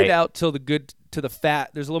waited out till the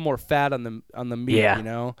fat. There's a little more fat on the meat. Yeah. You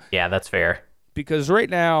know. Yeah, that's fair. Because right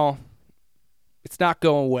now, it's not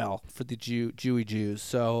going well for the Jewy Jews.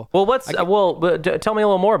 So well, tell me a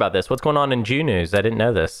little more about this. What's going on in Jew news? I didn't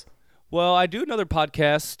know this. Well, I do another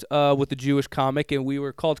podcast with a Jewish comic, and we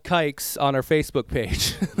were called Kikes on our Facebook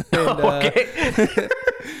page. And, okay.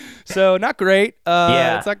 So not great.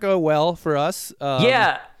 It's not going well for us. I feel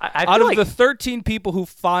out of like the 13 people who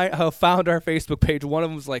found our Facebook page, one of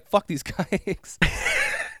them was like, "Fuck these Kikes."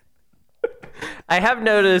 I have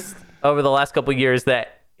noticed over the last couple of years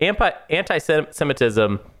that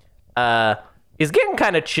anti-Semitism is getting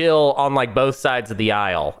kind of chill on like both sides of the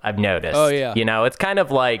aisle. I've noticed. Oh yeah. You know, it's kind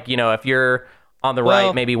of like, you know, if you're on the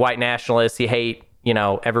right, maybe white nationalists, you hate, you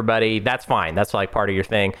know, everybody. That's fine. That's like part of your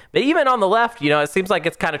thing. But even on the left, you know, it seems like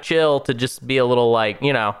it's kind of chill to just be a little like,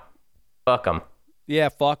 you know, fuck them. Yeah,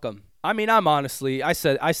 fuck them. I mean, I say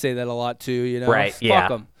that a lot too. You know, right? Fuck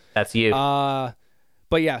them. That's you. But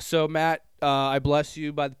yeah. So Matt. I bless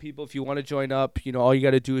you by the people. If you want to join up, you know, all you got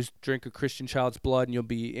to do is drink a Christian child's blood, and you'll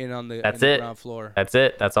be in on the ground floor. That's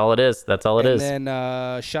it. That's all it is. And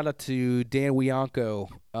then shout out to Dan Wianco,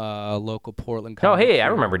 local Portland comic. Oh, hey, I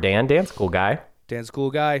remember Dan. Dan's a cool guy. Dan's a cool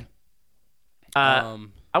guy. I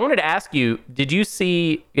wanted to ask you, did you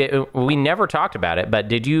see, we never talked about it, but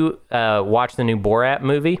did you watch the new Borat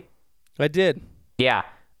movie? I did. Yeah.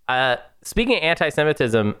 Speaking of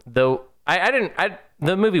anti-Semitism, though,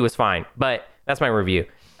 the movie was fine, but That's my review.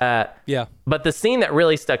 Yeah. But the scene that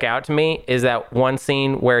really stuck out to me is that one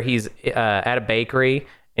scene where he's at a bakery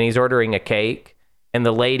and he's ordering a cake, and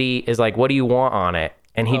the lady is like, "What do you want on it?"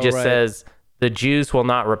 And he says, "The Jews will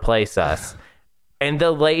not replace us." And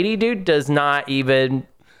the lady, dude, does not even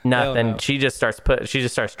nothing. No. She just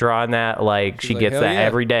starts drawing that like she gets that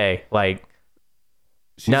every day. Like,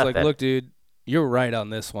 she's nothing. Like, "Look, dude, you're right on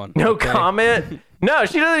this one." No comment. No,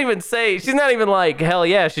 she doesn't even say. She's not even like, "Hell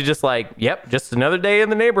yeah." She's just like, "Yep, just another day in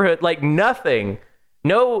the neighborhood." Like, nothing.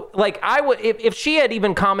 No, like, I would if she had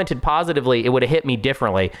even commented positively, it would have hit me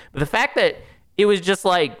differently. But the fact that it was just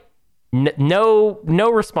like no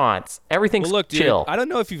response. Everything's look, dude, chill. I don't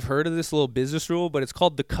know if you've heard of this little business rule, but it's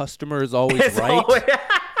called the customer is always right.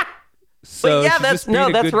 So yeah, that's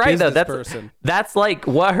right though. That's like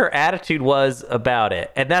what her attitude was about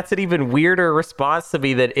it, and that's an even weirder response to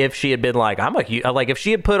me than if she had been like, if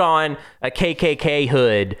she had put on a KKK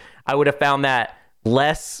hood, I would have found that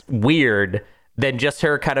less weird than just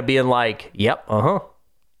her kind of being like, "Yep,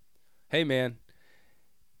 Hey man,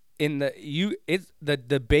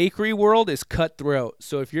 the bakery world is cutthroat.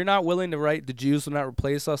 So if you're not willing to write "The Jews will not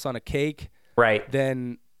replace us" on a cake, right,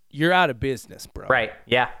 then you're out of business, bro. Right.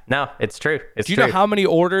 Yeah. No, it's true. Do you know how many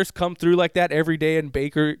orders come through like that every day in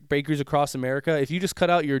bakeries across America? If you just cut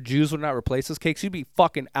out your "Jews will not replace us" cakes, you'd be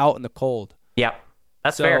fucking out in the cold. Yeah.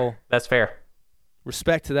 That's fair. That's fair.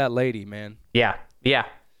 Respect to that lady, man. Yeah. Yeah.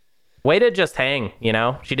 Way to just hang,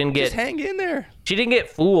 She didn't get... Just hang in there. She didn't get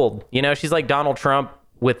fooled. She's like Donald Trump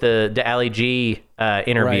with the Ali G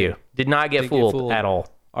interview. Right. Did not get fooled at all.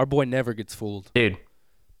 Our boy never gets fooled. Dude.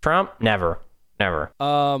 Trump, never.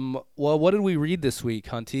 Well, what did we read this week,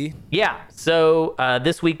 Hunty? Yeah. So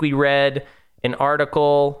this week we read an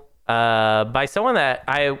article by someone that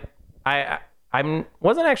I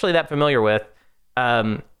wasn't actually that familiar with,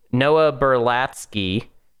 Noah Berlatsky.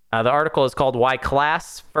 The article is called "Why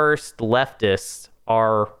Class First Leftists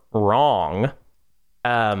Are Wrong."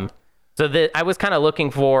 So I was kind of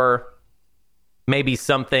looking for maybe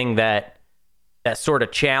something that sort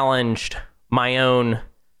of challenged my own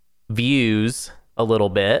views a little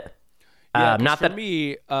bit. Yeah, not for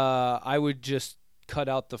me, I would just cut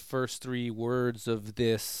out the first 3 words of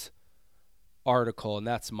this article, and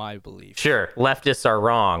that's my belief. Sure, leftists are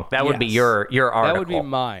wrong. That would be your article. That would be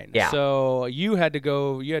mine. Yeah. So you had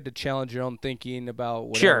to challenge your own thinking about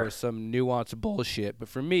whatever, some nuanced bullshit. But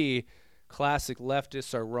for me, classic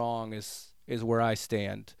leftists are wrong is where I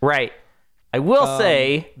stand. Right. I will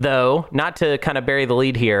say, though, not to kind of bury the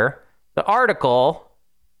lead here, the article,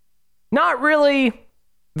 not really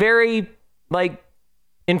very,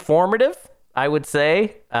 informative, I would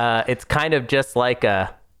say. It's kind of just like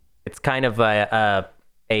a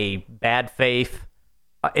bad faith.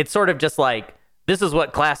 It's sort of just like, this is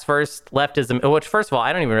what class first leftism, which, first of all,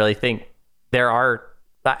 I don't even really think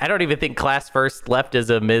I don't even think class first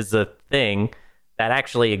leftism is a thing that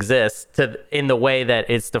actually exists in the way that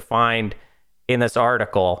it's defined in this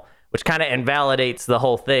article, which kind of invalidates the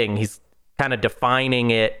whole thing. He's kind of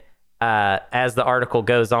defining it as the article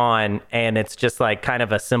goes on, and it's just like kind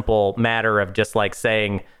of a simple matter of just like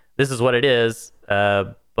saying, this is what it is,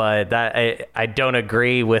 but that I don't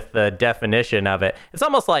agree with the definition of it. It's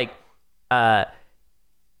almost like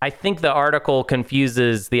I think the article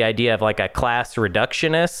confuses the idea of like a class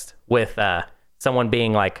reductionist with someone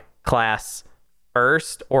being like class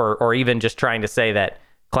first, or even just trying to say that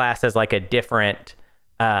class has like a different,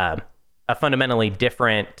 a fundamentally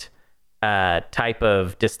different type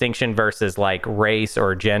of distinction versus like race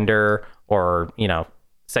or gender or,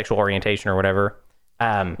 sexual orientation or whatever.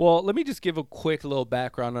 Well, let me just give a quick little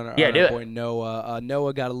background on our boy Noah.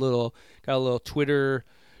 Noah got a little Twitter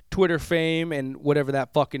fame and whatever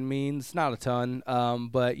that fucking means. Not a ton,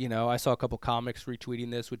 but I saw a couple comics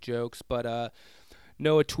retweeting this with jokes. But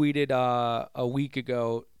Noah tweeted a week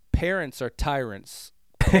ago, "Parents are tyrants.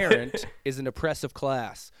 Parent is an oppressive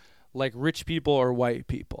class, like rich people or white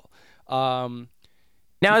people." Now,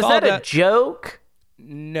 is that a joke?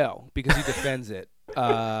 No, because he defends it.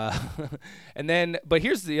 And then, but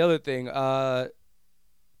here's the other thing.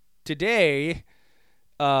 Today,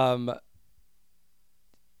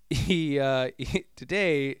 he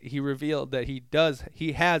revealed that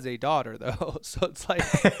he has a daughter though. So it's like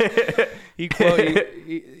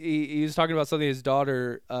he was talking about something his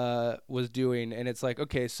daughter was doing, and it's like,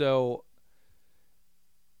 okay, so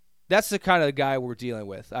that's the kind of guy we're dealing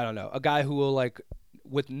with. I don't know, a guy who will like,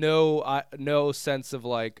 with no sense of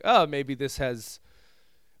like, oh, maybe this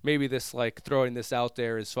like throwing this out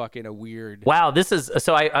there is fucking a weird. Wow, this is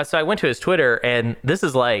so I went to his Twitter, and this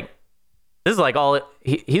is like all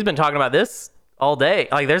he's been talking about this all day.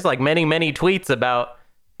 Like there's like many tweets about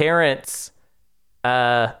parents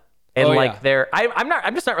and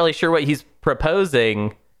I'm just not really sure what he's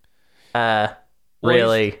proposing.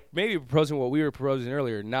 Really, maybe proposing what we were proposing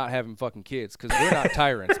earlier, not having fucking kids, because we're not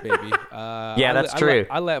tyrants, baby. Yeah, that's true.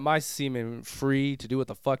 I let my semen free to do what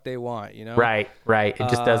the fuck they want, you know? Right. It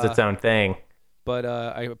just does its own thing. But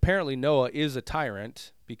apparently Noah is a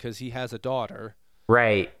tyrant because he has a daughter.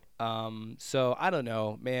 Right. So I don't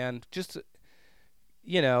know, man. Just,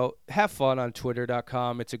 have fun on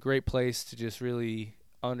Twitter.com. It's a great place to just really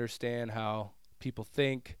understand how people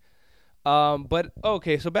think. But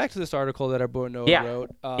okay, so back to this article that our boy Noah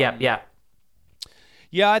wrote.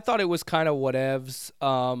 Yeah, I thought it was kind of whatevs.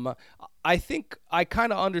 I think I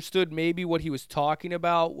kind of understood maybe what he was talking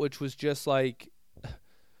about, which was just like,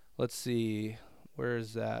 let's see, where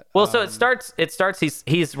is that? Well, so it starts.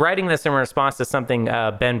 He's writing this in response to something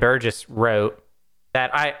Ben Burgis wrote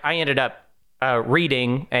that I ended up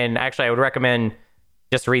reading, and actually I would recommend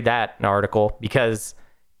just read that article because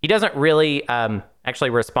he doesn't really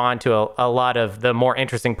actually respond to a lot of the more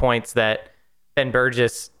interesting points that Ben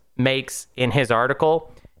Burgis makes in his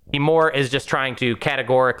article. He more is just trying to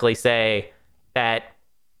categorically say that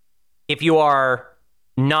if you are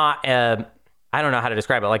not I don't know how to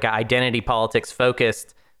describe it, like an identity politics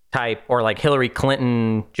focused type or like Hillary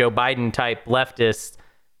Clinton, Joe Biden type leftist,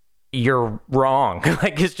 you're wrong.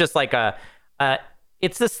 Like it's just like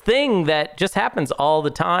it's this thing that just happens all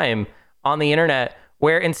the time on the internet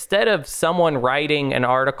where instead of someone writing an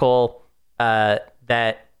article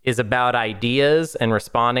that is about ideas and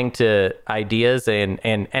responding to ideas and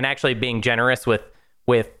actually being generous with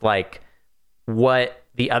like what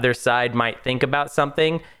the other side might think about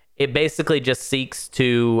something, it basically just seeks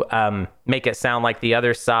to make it sound like the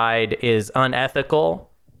other side is unethical,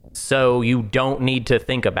 so you don't need to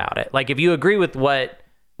think about it. Like if you agree with what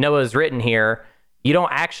Noah's written here, you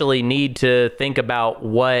don't actually need to think about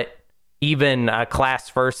what even a class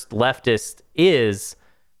first leftist is,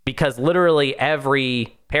 because literally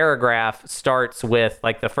every paragraph starts with,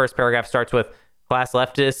 like the first paragraph starts with class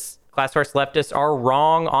first leftists are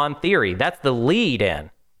wrong on theory. That's the lead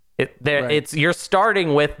in. It's you're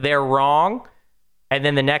starting with they're wrong, and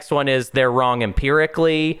then the next one is they're wrong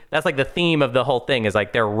empirically. That's like the theme of the whole thing is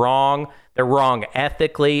like they're wrong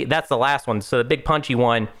ethically. That's the last one. So the big punchy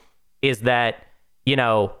one is that,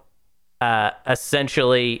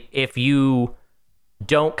 essentially, if you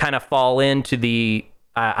don't kind of fall into the,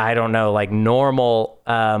 I don't know, like normal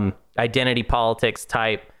identity politics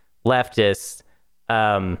type leftists,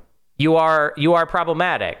 you are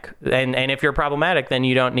problematic. And if you're problematic, then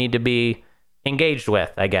you don't need to be engaged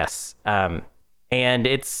with, I guess. And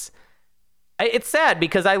it's sad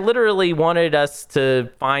because I literally wanted us to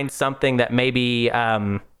find something that maybe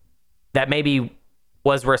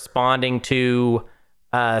was responding to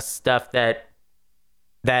stuff that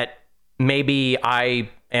maybe I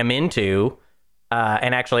am into,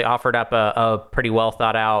 and actually offered up a pretty well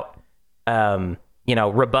thought out,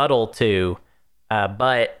 rebuttal to,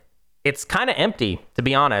 but it's kind of empty, to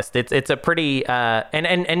be honest. It's a pretty,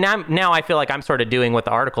 and now I feel like I'm sort of doing what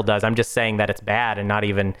the article does. I'm just saying that it's bad and not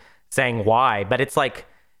even saying why, but it's like,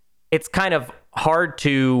 it's kind of hard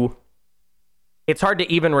to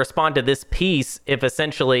even respond to this piece if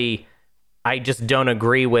essentially I just don't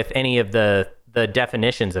agree with any of the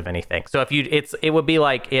definitions of anything. So it would be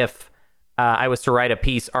like if I was to write a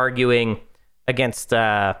piece arguing against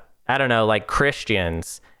I don't know, like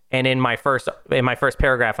Christians, and in my first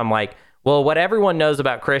paragraph I'm like, well, what everyone knows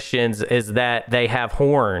about Christians is that they have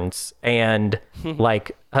horns and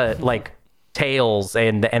like tails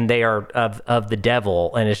and they are of the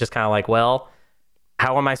devil, and it's just kind of like, well,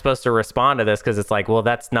 how am I supposed to respond to this? Because it's like, well,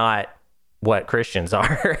 that's not what Christians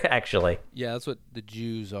are, actually. Yeah, that's what the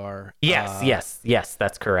Jews are. Yes,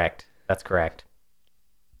 that's correct.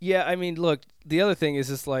 Yeah, I mean, look, the other thing is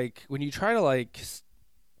just like when you try to like,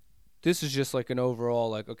 this is just like an overall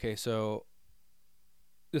like, okay, so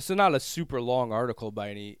this is not a super long article by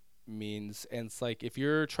any means, and it's like if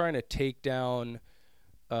you're trying to take down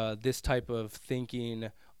this type of thinking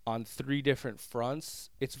on 3 different fronts,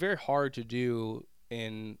 it's very hard to do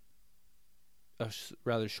in a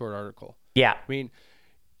rather short article. Yeah. I mean,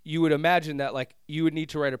 you would imagine that like you would need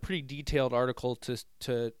to write a pretty detailed article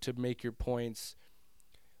to make your points,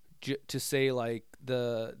 to say like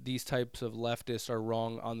these types of leftists are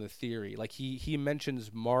wrong on the theory. Like he mentions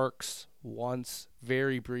Marx once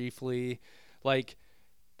very briefly. Like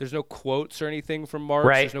there's no quotes or anything from Marx.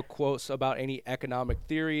 Right. There's no quotes about any economic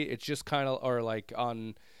theory. It's just kind of, or like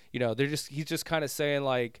on, he's just kind of saying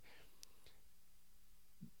like,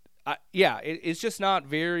 it's just not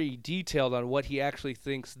very detailed on what he actually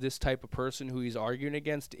thinks this type of person who he's arguing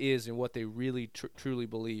against is and what they really truly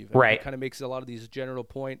believe. Right. He kind of makes a lot of these general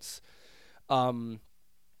points.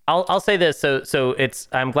 I'll say this. So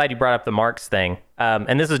I'm glad you brought up the Marx thing.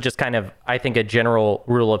 And this is just kind of, I think, a general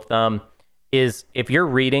rule of thumb is if you're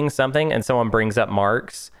reading something and someone brings up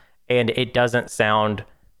Marx and it doesn't sound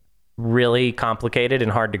really complicated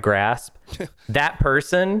and hard to grasp, that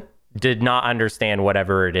person did not understand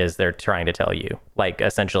whatever it is they're trying to tell you, like,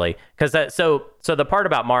 essentially. Because so the part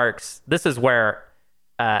about Marx, this is where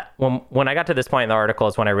when I got to this point in the article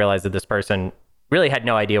is when I realized that this person really had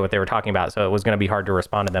no idea what they were talking about, so it was going to be hard to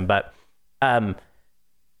respond to them. But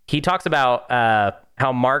he talks about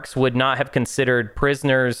how Marx would not have considered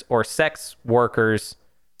prisoners or sex workers.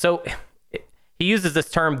 So he uses this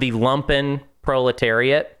term, the lumpen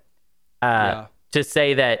proletariat, to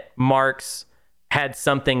say that Marx had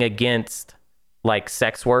something against like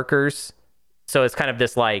sex workers. So it's kind of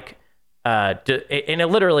this like, and it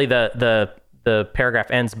literally the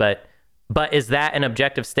paragraph ends, but is that an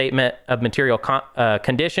objective statement of material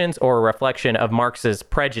conditions or a reflection of Marx's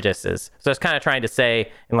prejudices? So it's kind of trying to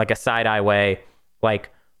say in like a side-eye way, like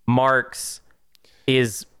Marx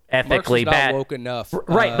is ethically Marx is not bad. woke enough.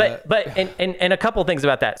 Right. But and a couple things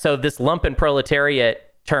about that. So this lumpen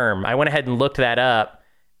proletariat term, I went ahead and looked that up,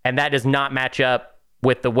 and that does not match up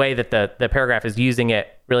with the way that the paragraph is using it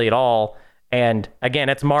really at all. And again,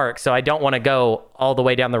 it's Marx, so I don't want to go all the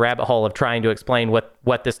way down the rabbit hole of trying to explain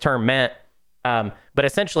what this term meant. But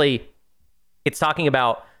essentially, it's talking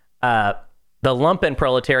about the lumpen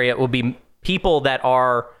proletariat will be people that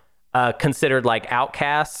are considered like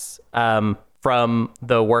outcasts from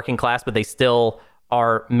the working class, but they still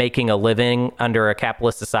are making a living under a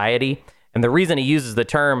capitalist society. And the reason he uses the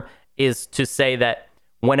term is to say that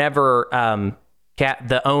whenever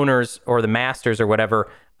the owners or the masters or whatever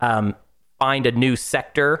find a new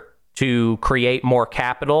sector to create more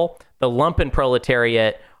capital, the lumpen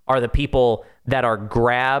proletariat are the people that are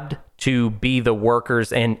grabbed to be the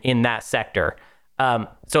workers in that sector.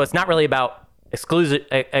 So it's not really about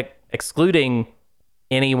excluding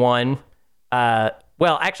anyone.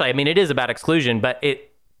 Well, actually, I mean, it is about exclusion, but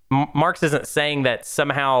Marx isn't saying that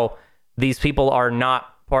somehow these people are not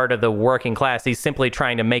part of the working class. He's simply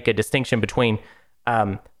trying to make a distinction between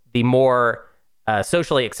the more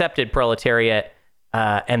socially accepted proletariat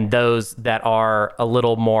and those that are a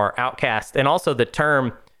little more outcast. And also the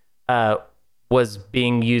term was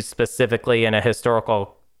being used specifically in a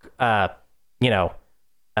historical, it's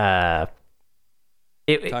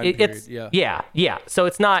So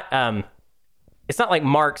it's not like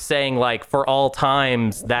Marx saying like for all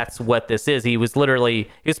times that's what this is. He was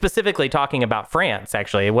specifically talking about France.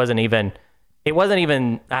 Actually, it wasn't even.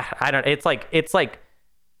 It's like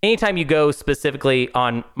anytime you go specifically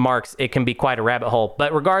on Marx, it can be quite a rabbit hole.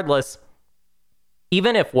 But regardless,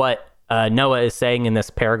 even if what Noah is saying in this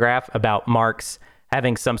paragraph about Marx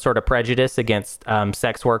having some sort of prejudice against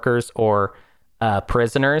sex workers or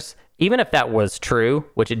prisoners, even if that was true,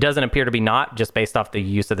 which it doesn't appear to be not just based off the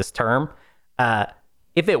use of this term,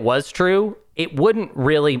 if it was true, it wouldn't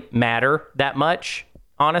really matter that much,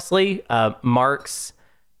 honestly. Marx,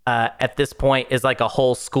 at this point, is like a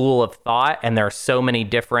whole school of thought, and there are so many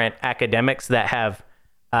different academics that have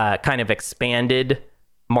kind of expanded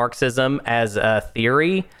Marxism as a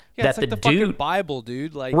theory. Yeah, that it's like the fucking Bible,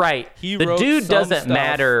 dude. Like, right. He the wrote dude doesn't stuff.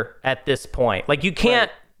 matter at this point. Like, you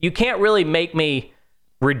can't really make me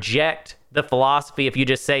reject the philosophy if you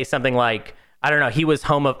just say something like, I don't know, he was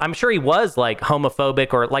I'm sure he was like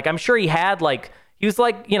homophobic, or like, I'm sure he had like, he was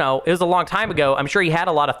like, it was a long time ago. I'm sure he had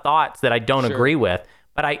a lot of thoughts that I don't agree with,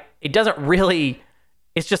 but it doesn't really,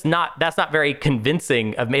 it's just not, that's not very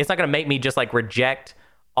convincing of me. It's not going to make me just like reject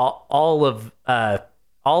all of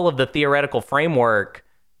the theoretical framework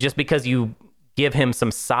just because you give him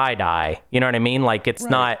some side eye. You know what I mean? Like, it's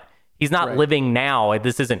not, he's not living now.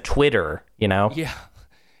 This isn't Twitter, Yeah.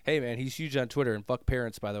 Hey, man, he's huge on Twitter, and fuck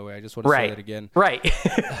parents, by the way. I just want to say that again. Right.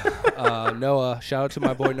 Noah, shout out to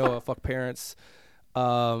my boy Noah, fuck parents.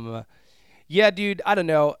 Yeah, dude, I don't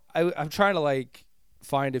know. I'm trying to, like,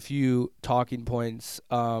 find a few talking points.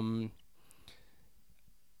 I don't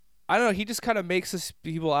know. He just kind of makes us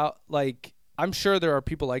people out, like, I'm sure there are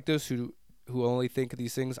people like this who only think of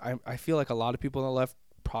these things. I feel like a lot of people on the left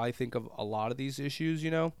probably think of a lot of these issues,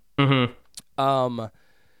 Mm-hmm.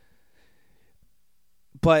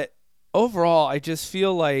 But overall, I just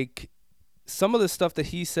feel like some of the stuff that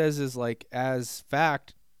he says is like as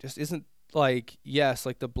fact just isn't like, yes,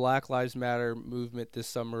 like the Black Lives Matter movement this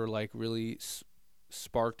summer like really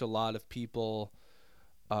sparked a lot of people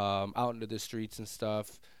out into the streets and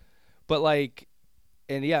stuff. But like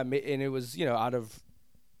and it was, out of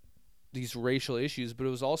these racial issues, but it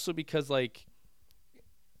was also because, like,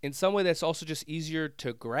 in some way that's also just easier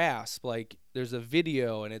to grasp. Like, there's a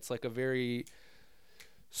video and it's like a very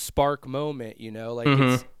spark moment,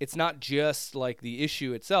 like it's not just like the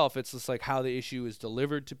issue itself. It's just like how the issue is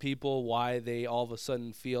delivered to people, why they all of a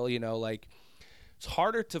sudden feel, like it's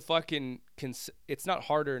harder to fucking, it's not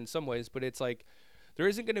harder in some ways, but it's like, there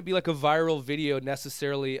isn't going to be like a viral video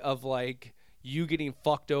necessarily of like you getting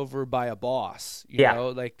fucked over by a boss, you know,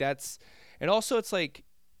 like that's, and also it's like,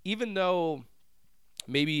 even though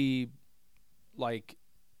maybe like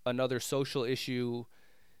another social issue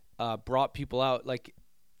brought people out, like,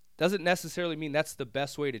 doesn't necessarily mean that's the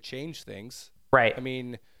best way to change things. Right. I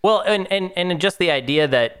mean, well, and just the idea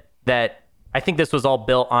that I think this was all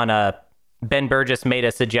built on Ben Burgess made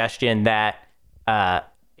a suggestion that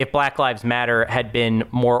if Black Lives Matter had been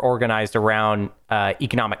more organized around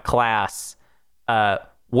economic class,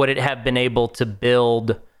 would it have been able to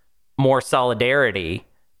build more solidarity?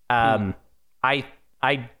 We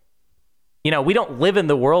don't live in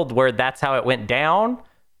the world where that's how it went down.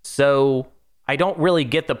 So I don't really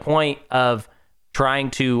get the point of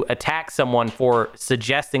trying to attack someone for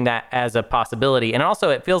suggesting that as a possibility. And also,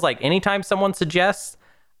 it feels like anytime someone suggests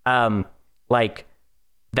like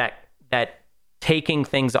that taking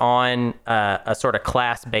things on a sort of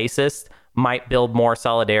class basis might build more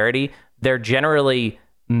solidarity, they're generally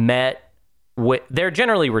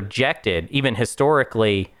rejected, even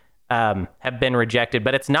historically have been rejected.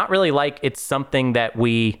 But it's not really like it's something that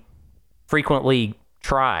we frequently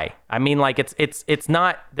try. I mean, like it's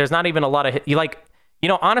not, there's not even a lot of,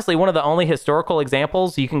 honestly, one of the only historical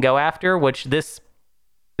examples you can go after, which this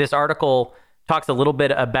article talks a little bit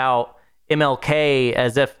about MLK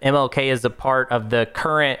as if MLK is a part of the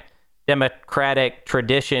current democratic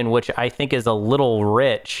tradition, which I think is a little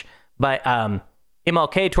rich. But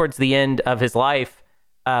MLK, towards the end of his life,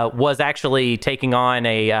 was actually taking on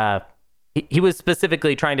he was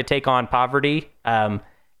specifically trying to take on poverty.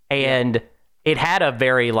 And it had a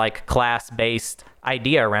very like class-based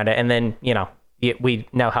idea around it. And then, we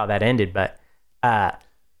know how that ended, but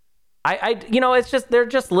it's just, they're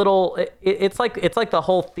just little, it's like the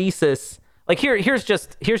whole thesis. Like here's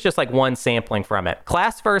just like one sampling from it.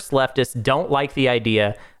 Class first leftists don't like the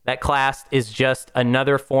idea that class is just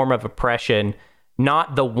another form of oppression,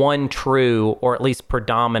 not the one true, or at least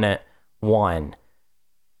predominant one.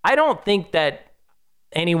 I don't think that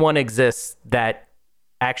anyone exists that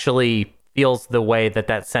actually feels the way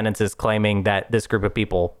that sentence is claiming that this group of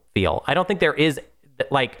people feel. I don't think there is,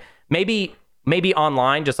 like, maybe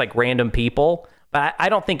online, just like random people, but I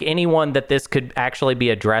don't think anyone that this could actually be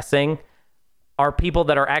addressing are people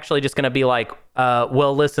that are actually just going to be like,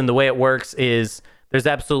 well, listen, the way it works is there's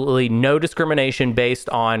absolutely no discrimination based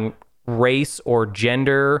on race or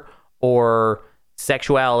gender or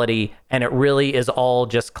sexuality, and it really is all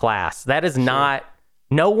just class. That is not,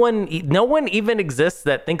 no one even exists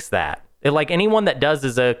that thinks that. Like, anyone that does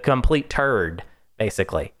is a complete turd,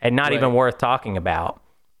 basically, and not even worth talking about.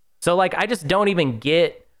 So, like, I just don't even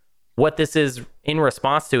get what this is in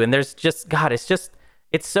response to. And there's just, God,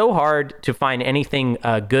 it's so hard to find anything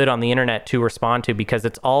good on the internet to respond to, because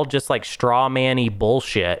it's all just like straw man-y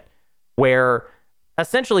bullshit, where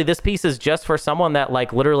essentially this piece is just for someone that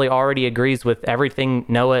like literally already agrees with everything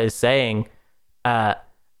Noah is saying,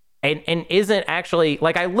 and isn't actually,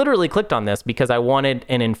 like, I literally clicked on this because I wanted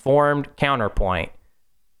an informed counterpoint,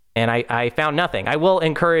 and I found nothing. I will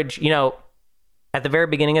encourage, at the very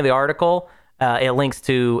beginning of the article, it links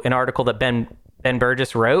to an article that Ben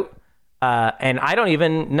Burgess wrote, and I don't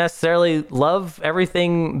even necessarily love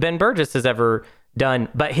everything Ben Burgess has ever done,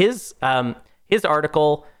 but his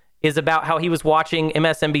article is about how he was watching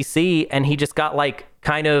MSNBC, and he just got like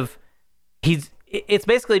it's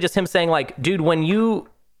basically just him saying, like, dude,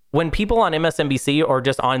 when people on MSNBC or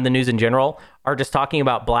just on the news in general are just talking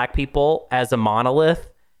about black people as a monolith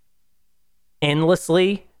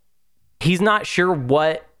endlessly, he's not sure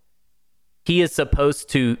what he is supposed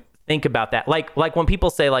to think about that. Like when people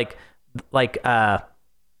say like the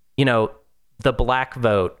black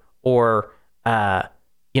vote, or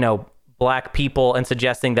black people, and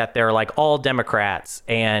suggesting that they're like all Democrats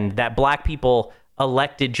and that black people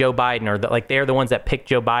elected Joe Biden, or that like they're the ones that picked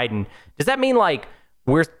Joe Biden. Does that mean like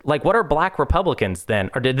we're like, what are black Republicans then?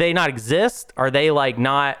 Or did they not exist? Are they like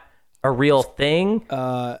not a real thing?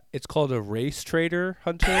 It's called a race traitor,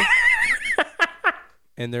 Hunter.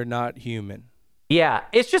 And they're not human. Yeah,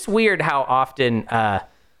 it's just weird how often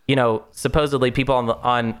supposedly people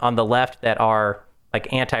on the left that are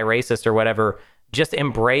like anti-racist or whatever just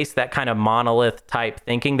embrace that kind of monolith type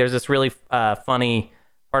thinking. There's this really funny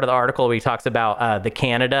part of the article where he talks about the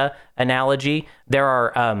Canada analogy. There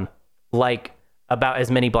are like about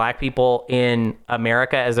as many black people in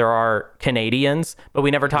America as there are Canadians, but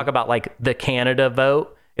we never talk about like the Canada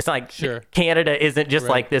vote. It's not like Canada isn't just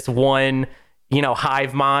like this one,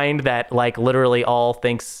 hive mind that like literally all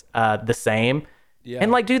thinks the same. Yeah.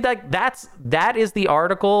 And like, dude, that is the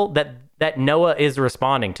article that Noah is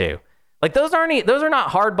responding to. Like those are not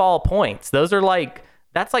hardball points. Those are like,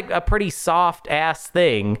 that's like a pretty soft ass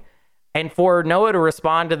thing. And for Noah to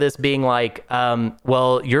respond to this being like,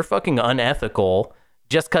 well, you're fucking unethical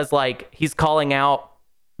just because like he's calling out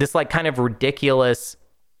this like kind of ridiculous,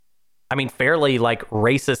 fairly like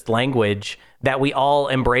racist language that we all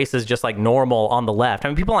embrace as just like normal on the left.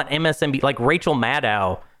 People on MSNBC, like Rachel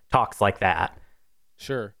Maddow talks like that.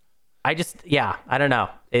 Sure. I don't know.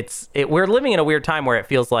 We're living in a weird time where it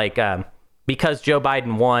feels like because Joe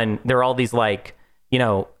Biden won, there are all these like,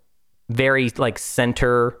 very like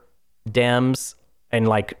center Dems and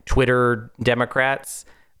like Twitter Democrats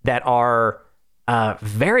that are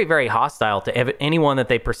very, very hostile to anyone that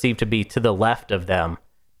they perceive to be to the left of them.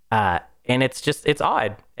 And it's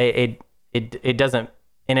odd. It doesn't,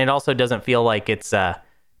 and it also doesn't feel like it's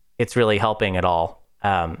really helping at all.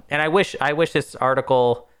 And I wish this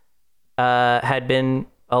article had been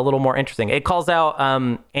a little more interesting. It calls out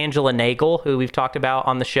Angela Nagel, who we've talked about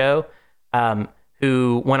on the show,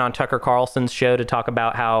 who went on Tucker Carlson's show to talk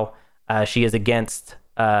about how she is against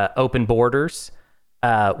open borders,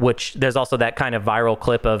 which there's also that kind of viral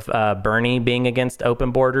clip of Bernie being against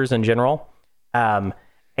open borders in general. Go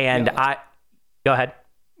ahead.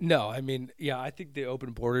 No, I think the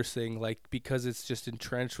open borders thing, like, because it's just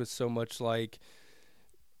entrenched with so much, like,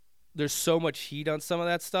 there's so much heat on some of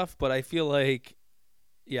that stuff, but I feel like,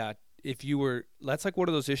 that's like one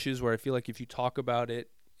of those issues where I feel like if you talk about it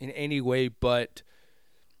in any way but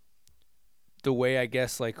the way, I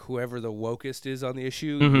guess, like, whoever the wokest is on the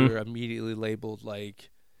issue, you're immediately labeled,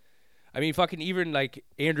 like, fucking even, like,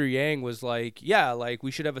 Andrew Yang was like, like,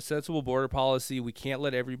 we should have a sensible border policy. We can't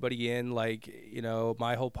let everybody in. Like,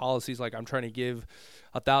 my whole policy is, like, I'm trying to give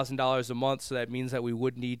 $1,000 a month, so that means that we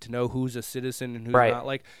would need to know who's a citizen and who's not.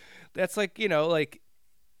 Like, that's, like, like,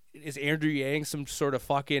 is Andrew Yang some sort of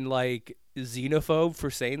fucking, like, xenophobe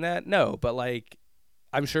for saying that? No, but, like,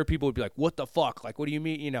 I'm sure people would be like, what the fuck? Like, what do you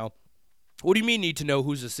mean, what do you mean need to know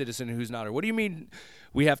who's a citizen and who's not? Or what do you mean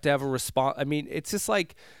we have to have a response? It's just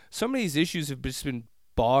like some of these issues have just been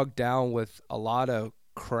bogged down with a lot of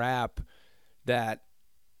crap that,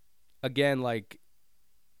 again, like,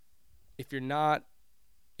 if you're not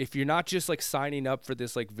just like signing up for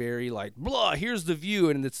this, like, very like, blah, here's the view,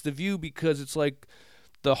 and it's the view because it's like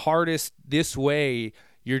the hardest this way,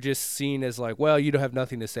 you're just seen as like, well, you don't have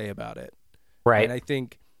nothing to say about it. Right. And I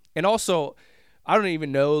think, and also, I don't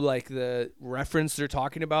even know, like, the reference they're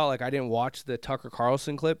talking about. Like, I didn't watch the Tucker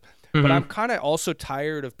Carlson clip, but I'm kind of also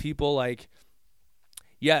tired of people like,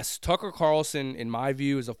 yes, Tucker Carlson, in my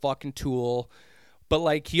view, is a fucking tool, but,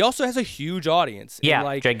 like, he also has a huge audience. Yeah, and,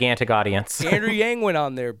 like, gigantic audience. Andrew Yang went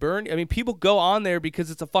on there. People go on there because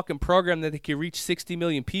it's a fucking program that they can reach 60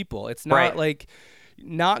 million people. It's not like,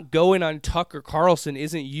 not going on Tucker Carlson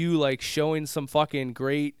isn't you, like, showing some fucking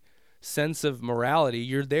great sense of morality.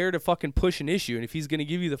 You're there to fucking push an issue, and if he's gonna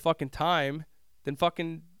give you the fucking time, then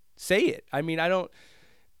fucking say it. I don't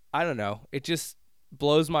know. It just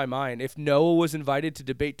blows my mind. If Noah was invited to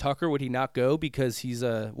debate Tucker, would he not go because he's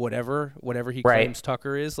a whatever he claims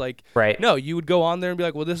Tucker is? Like, no, you would go on there and be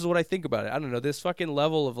like, well, this is what I think about it. I don't know, this fucking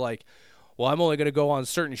level of like, well, I'm only gonna go on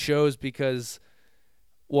certain shows because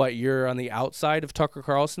you're on the outside of Tucker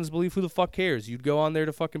Carlson's belief. Who the fuck cares? You'd go on there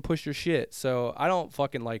to fucking push your shit. So I don't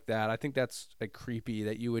fucking like that. I think that's like creepy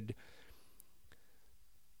that you would.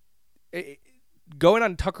 Going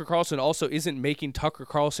on Tucker Carlson also isn't making Tucker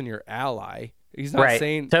Carlson your ally. He's not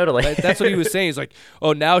saying totally. That's what he was saying. He's like,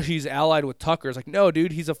 oh, now she's allied with Tucker. It's like, no,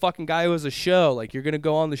 dude, he's a fucking guy who has a show. Like, you're gonna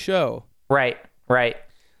go on the show. Right.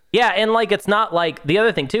 Yeah, and like, it's not like, the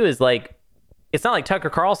other thing too is like, it's not like Tucker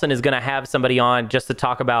Carlson is going to have somebody on just to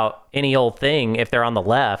talk about any old thing if they're on the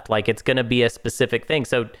left. Like, it's going to be a specific thing.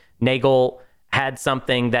 So Nagel had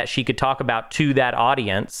something that she could talk about to that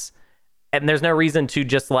audience. And there's no reason to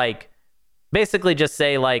just like, basically just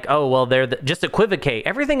say like, oh, well, just equivocate.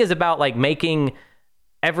 Everything is about like making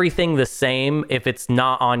everything the same if it's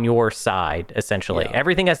not on your side, essentially. Yeah.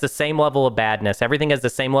 Everything has the same level of badness. Everything has the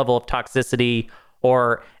same level of toxicity,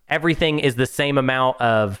 or everything is the same amount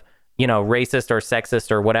of, racist or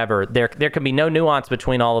sexist or whatever. There can be no nuance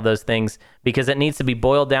between all of those things because it needs to be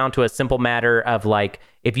boiled down to a simple matter of like,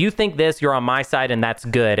 if you think this, you're on my side and that's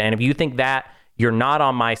good. And if you think that, you're not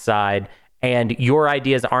on my side and your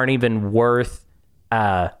ideas aren't even worth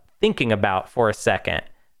thinking about for a second.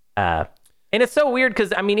 And it's so weird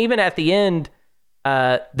because, I mean, even at the end,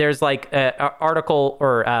 there's like an article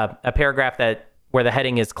or a paragraph where the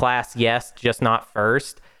heading is class, yes, just not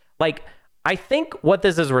first. Like, I think what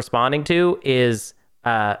this is responding to is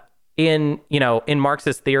in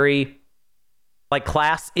Marxist theory, like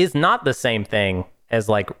class is not the same thing as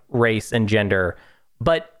like race and gender,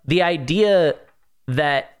 but the idea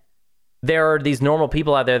that there are these normal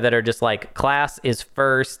people out there that are just like class is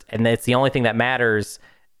first and it's the only thing that matters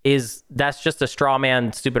that's just a straw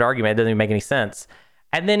man, stupid argument. It doesn't even make any sense.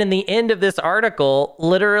 And then in the end of this article,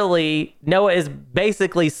 literally Noah is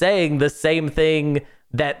basically saying the same thing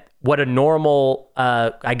that what a normal,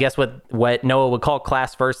 I guess what Noah would call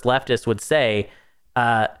class first leftist would say,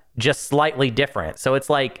 just slightly different. So it's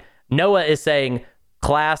like Noah is saying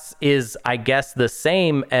class is, I guess, the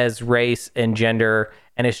same as race and gender,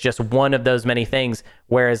 and it's just one of those many things.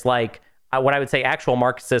 Whereas like what I would say actual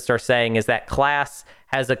Marxists are saying is that class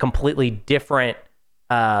has a completely different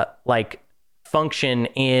like function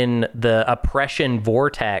in the oppression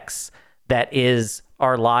vortex that is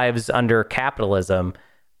our lives under capitalism.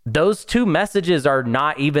 Those two messages are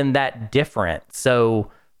not even that different. So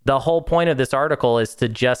the whole point of this article is to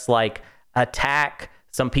just like attack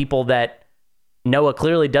some people that Noah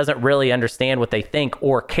clearly doesn't really understand what they think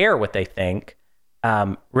or care what they think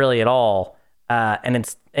really at all.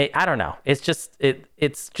 And I don't know. It's just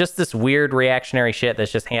this weird reactionary shit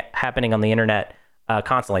that's just happening on the internet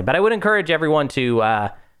constantly. But I would encourage everyone to,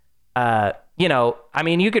 I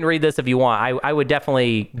mean, you can read this if you want. I would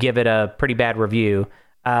definitely give it a pretty bad review.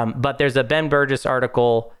 But there's a Ben Burgess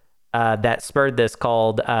article that spurred this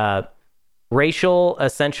called Racial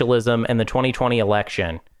Essentialism in the 2020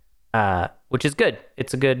 Election, which is good.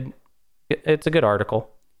 It's a good article.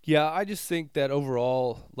 Yeah, I just think that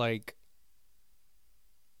overall, like,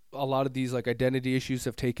 a lot of these like identity issues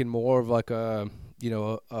have taken more of like a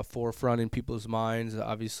forefront in people's minds,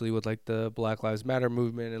 obviously with like the Black Lives Matter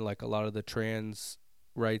movement, and like a lot of the trans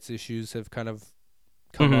rights issues have kind of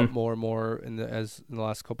come up more and more in the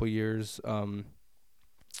last couple of years. But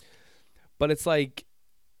it's like,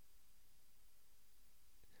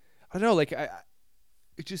 I don't know, like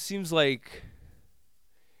it just seems like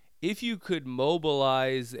if you could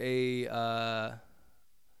mobilize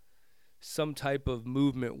some type of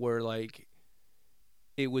movement where like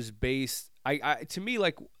it was based, to me,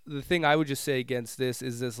 like the thing I would just say against this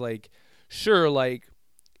is this, like, sure, like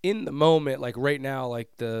in the moment, like right now, like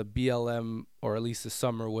the BLM, or at least the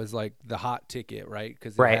summer, was like the hot ticket, right?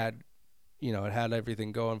 Because it had, it had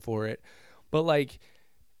everything going for it. But like,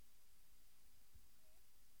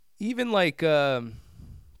 even like, I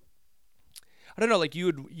don't know, like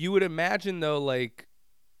you would imagine though, like,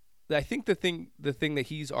 I think the thing that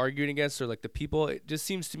he's arguing against, or like the people, it just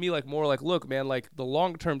seems to me like more like, look, man, like the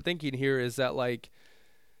long-term thinking here is that like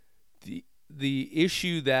the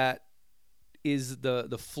issue that is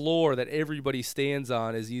the floor that everybody stands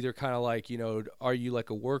on is either kind of like, are you like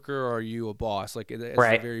a worker or are you a boss? Like it's a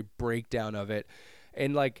very breakdown of it.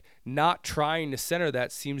 And like not trying to center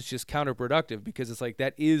that seems just counterproductive, because it's like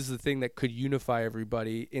that is the thing that could unify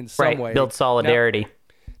everybody in some way. Build solidarity.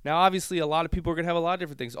 Now, obviously, a lot of people are going to have a lot of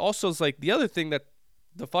different things. Also, it's like the other thing that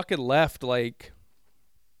the fucking left, like,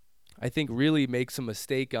 I think really makes a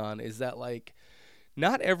mistake on is that, like,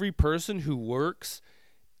 not every person who works,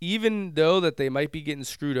 even though that they might be getting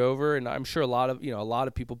screwed over, and I'm sure a lot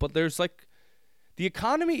of people, but there's like, the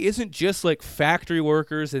economy isn't just like factory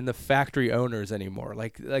workers and the factory owners anymore.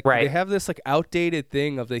 Like they have this like outdated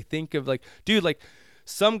thing of, they think of like, dude, like,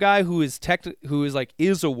 some guy who is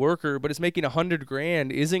a worker but is making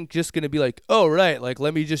 $100,000 isn't just going to be like, oh, right, like,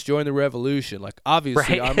 let me just join the revolution. Like,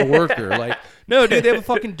 obviously I'm a worker. Like, no, dude, they have a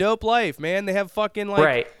fucking dope life, man. They have fucking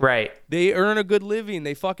like, they earn a good living.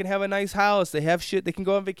 They fucking have a nice house. They have shit. They can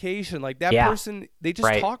go on vacation. Like that person, they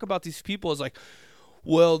just talk about these people as like,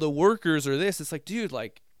 well, the workers are this. It's like, dude,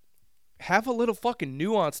 like, have a little fucking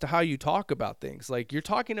nuance to how you talk about things. Like, you're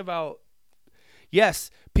talking about, yes,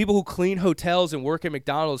 people who clean hotels and work at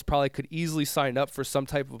McDonald's probably could easily sign up for some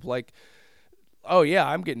type of like, oh yeah,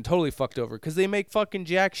 I'm getting totally fucked over because they make fucking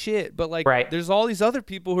jack shit. But like, there's all these other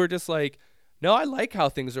people who are just like, no, I like how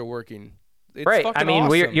things are working. It's I mean,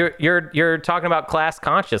 awesome. you're talking about class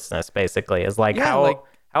consciousness basically. Is like how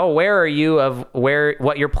aware are you of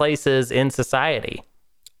what your place is in society?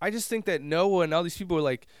 I just think that Noah and all these people are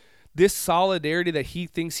like, this solidarity that he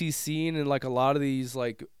thinks he's seeing in like a lot of these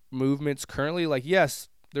like movements currently, like, yes,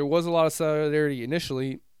 there was a lot of solidarity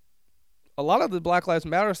initially. A lot of the Black Lives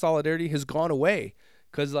Matter solidarity has gone away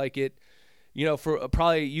because like it, for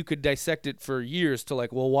probably you could dissect it for years to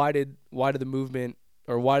like, well, why did the movement,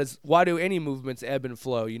 or why do any movements ebb and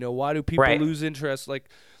flow? You know, why do people lose interest? Like,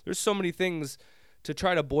 there's so many things to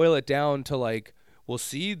try to boil it down to, like, well,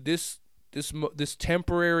 see, this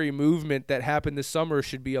temporary movement that happened this summer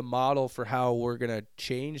should be a model for how we're gonna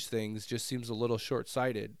change things. Just seems a little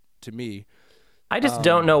short-sighted to me. I just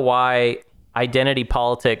don't know why identity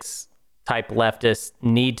politics type leftists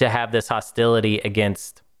need to have this hostility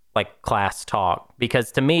against like class talk,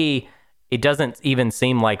 because to me it doesn't even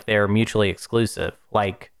seem like they're mutually exclusive.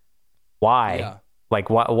 Like, why? Yeah. Like,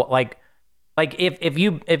 what? Like if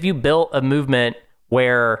you built a movement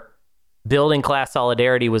where building class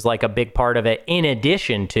solidarity was like a big part of it, in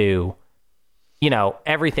addition to, you know,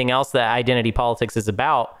 everything else that identity politics is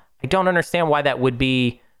about, I don't understand why that would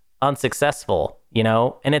be unsuccessful, you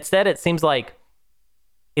know? And instead it seems like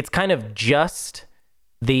it's kind of just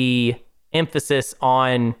the emphasis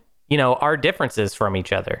on, you know, our differences from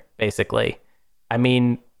each other, basically. I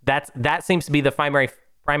mean, that seems to be the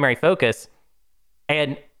primary focus.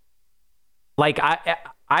 And like,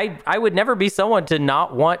 I would never be someone to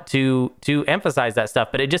not want to emphasize that stuff,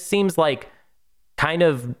 but it just seems like kind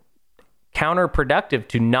of counterproductive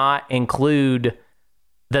to not include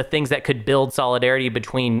the things that could build solidarity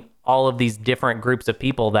between all of these different groups of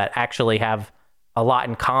people that actually have a lot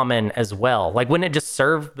in common as well. Like, wouldn't it just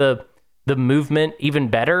serve the movement even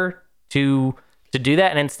better to do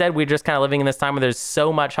that? And instead, we're just kind of living in this time where there's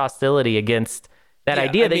so much hostility against that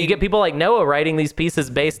idea that you get people like Noah writing these pieces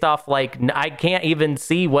based off, like, I can't even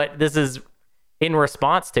see what this is in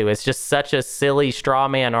response to. It's just such a silly straw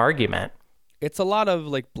man argument. It's a lot of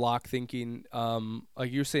like block thinking.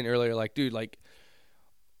 Like you were saying earlier, like, dude, like,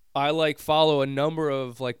 I like follow a number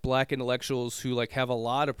of like black intellectuals who like have a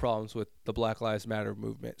lot of problems with the Black Lives Matter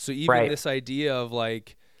movement. So even this idea of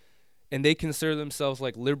like, and they consider themselves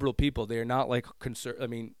like liberal people. They are not like I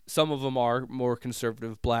mean, some of them are more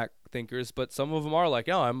conservative black thinkers, but some of them are like,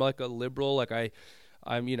 oh, I'm like a liberal. Like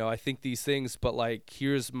I'm, you know, I think these things, but like,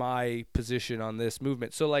 here's my position on this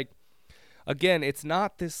movement. So like, again, it's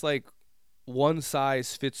not this like one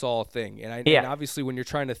size fits all thing. And and obviously when you're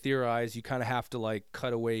trying to theorize, you kind of have to like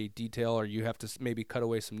cut away detail, or you have to maybe cut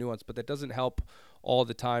away some nuance, but that doesn't help all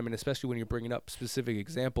the time. And especially when you're bringing up specific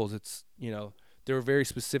examples, it's, you know, there are very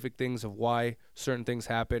specific things of why certain things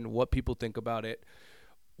happen, what people think about it,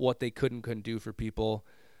 what they couldn't do for people.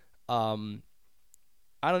 I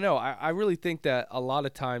don't know. I really think that a lot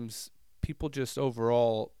of times people just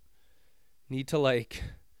overall need to like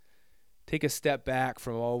take a step back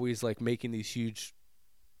from always like making these huge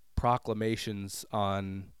proclamations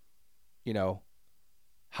on, you know,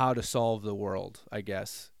 how to solve the world, I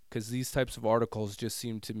guess. Because these types of articles just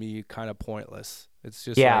seem to me kind of pointless. It's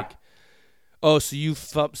just like, oh, so you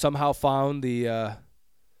somehow found the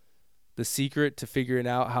secret to figuring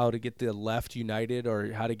out how to get the left united,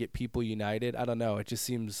 or how to get people united. I don't know. It just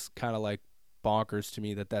seems kind of like bonkers to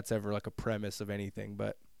me that that's ever like a premise of anything.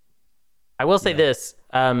 But I will say this.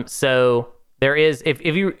 So there is, if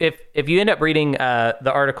you end up reading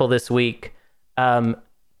the article this week,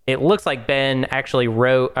 it looks like Ben actually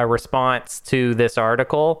wrote a response to this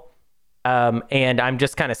article. And I'm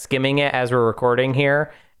just kind of skimming it as we're recording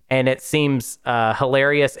here. And it seems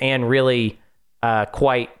hilarious and really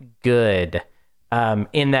quite good,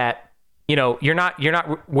 in that, you know,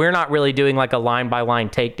 we're not really doing like a line by line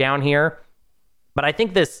takedown here, but I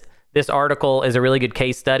think this article is a really good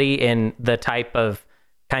case study in the type of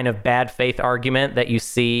kind of bad faith argument that you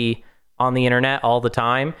see on the internet all the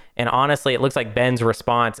time. And honestly, it looks like Ben's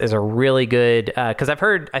response is a really good, because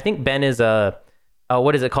I think Ben is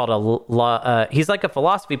what is it called? He's like a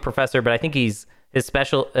philosophy professor, but I think his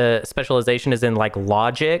specialization is in like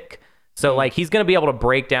logic. So like he's going to be able to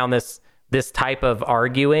break down this type of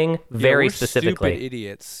arguing very specifically. Stupid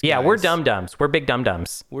idiots. Yeah, guys. We're dum-dums. We're big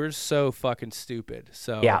dum-dums. We're so fucking stupid.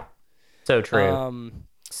 So yeah, so true.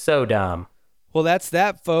 So dumb. Well, that's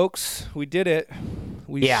that, folks. We did it.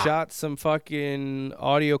 We shot some fucking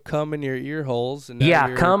audio cum in your ear holes, and now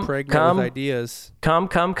you're pregnant with ideas. Come.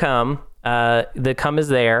 The cum is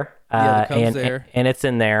there. The cum's there. And it's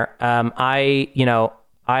in there. I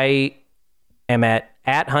am at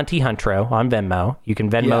Hunty Huntro on Venmo. You can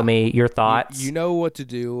Venmo me your thoughts. You know what to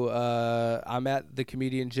do. I'm at the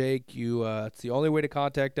comedian Jake. It's the only way to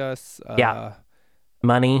contact us.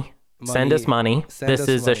 Money. Send us money. This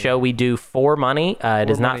is a show we do for money. It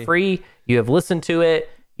is not free. You have listened to it.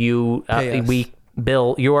 You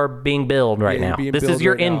are being billed right now. This is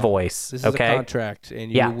your invoice. This is a contract,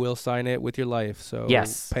 and you will sign it with your life. So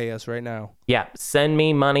pay us right now. Yeah. Send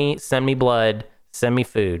me money. Send me blood. Send me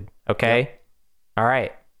food. Okay. Yep. All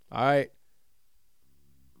right.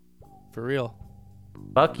 For real.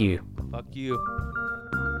 Fuck you. Fuck you.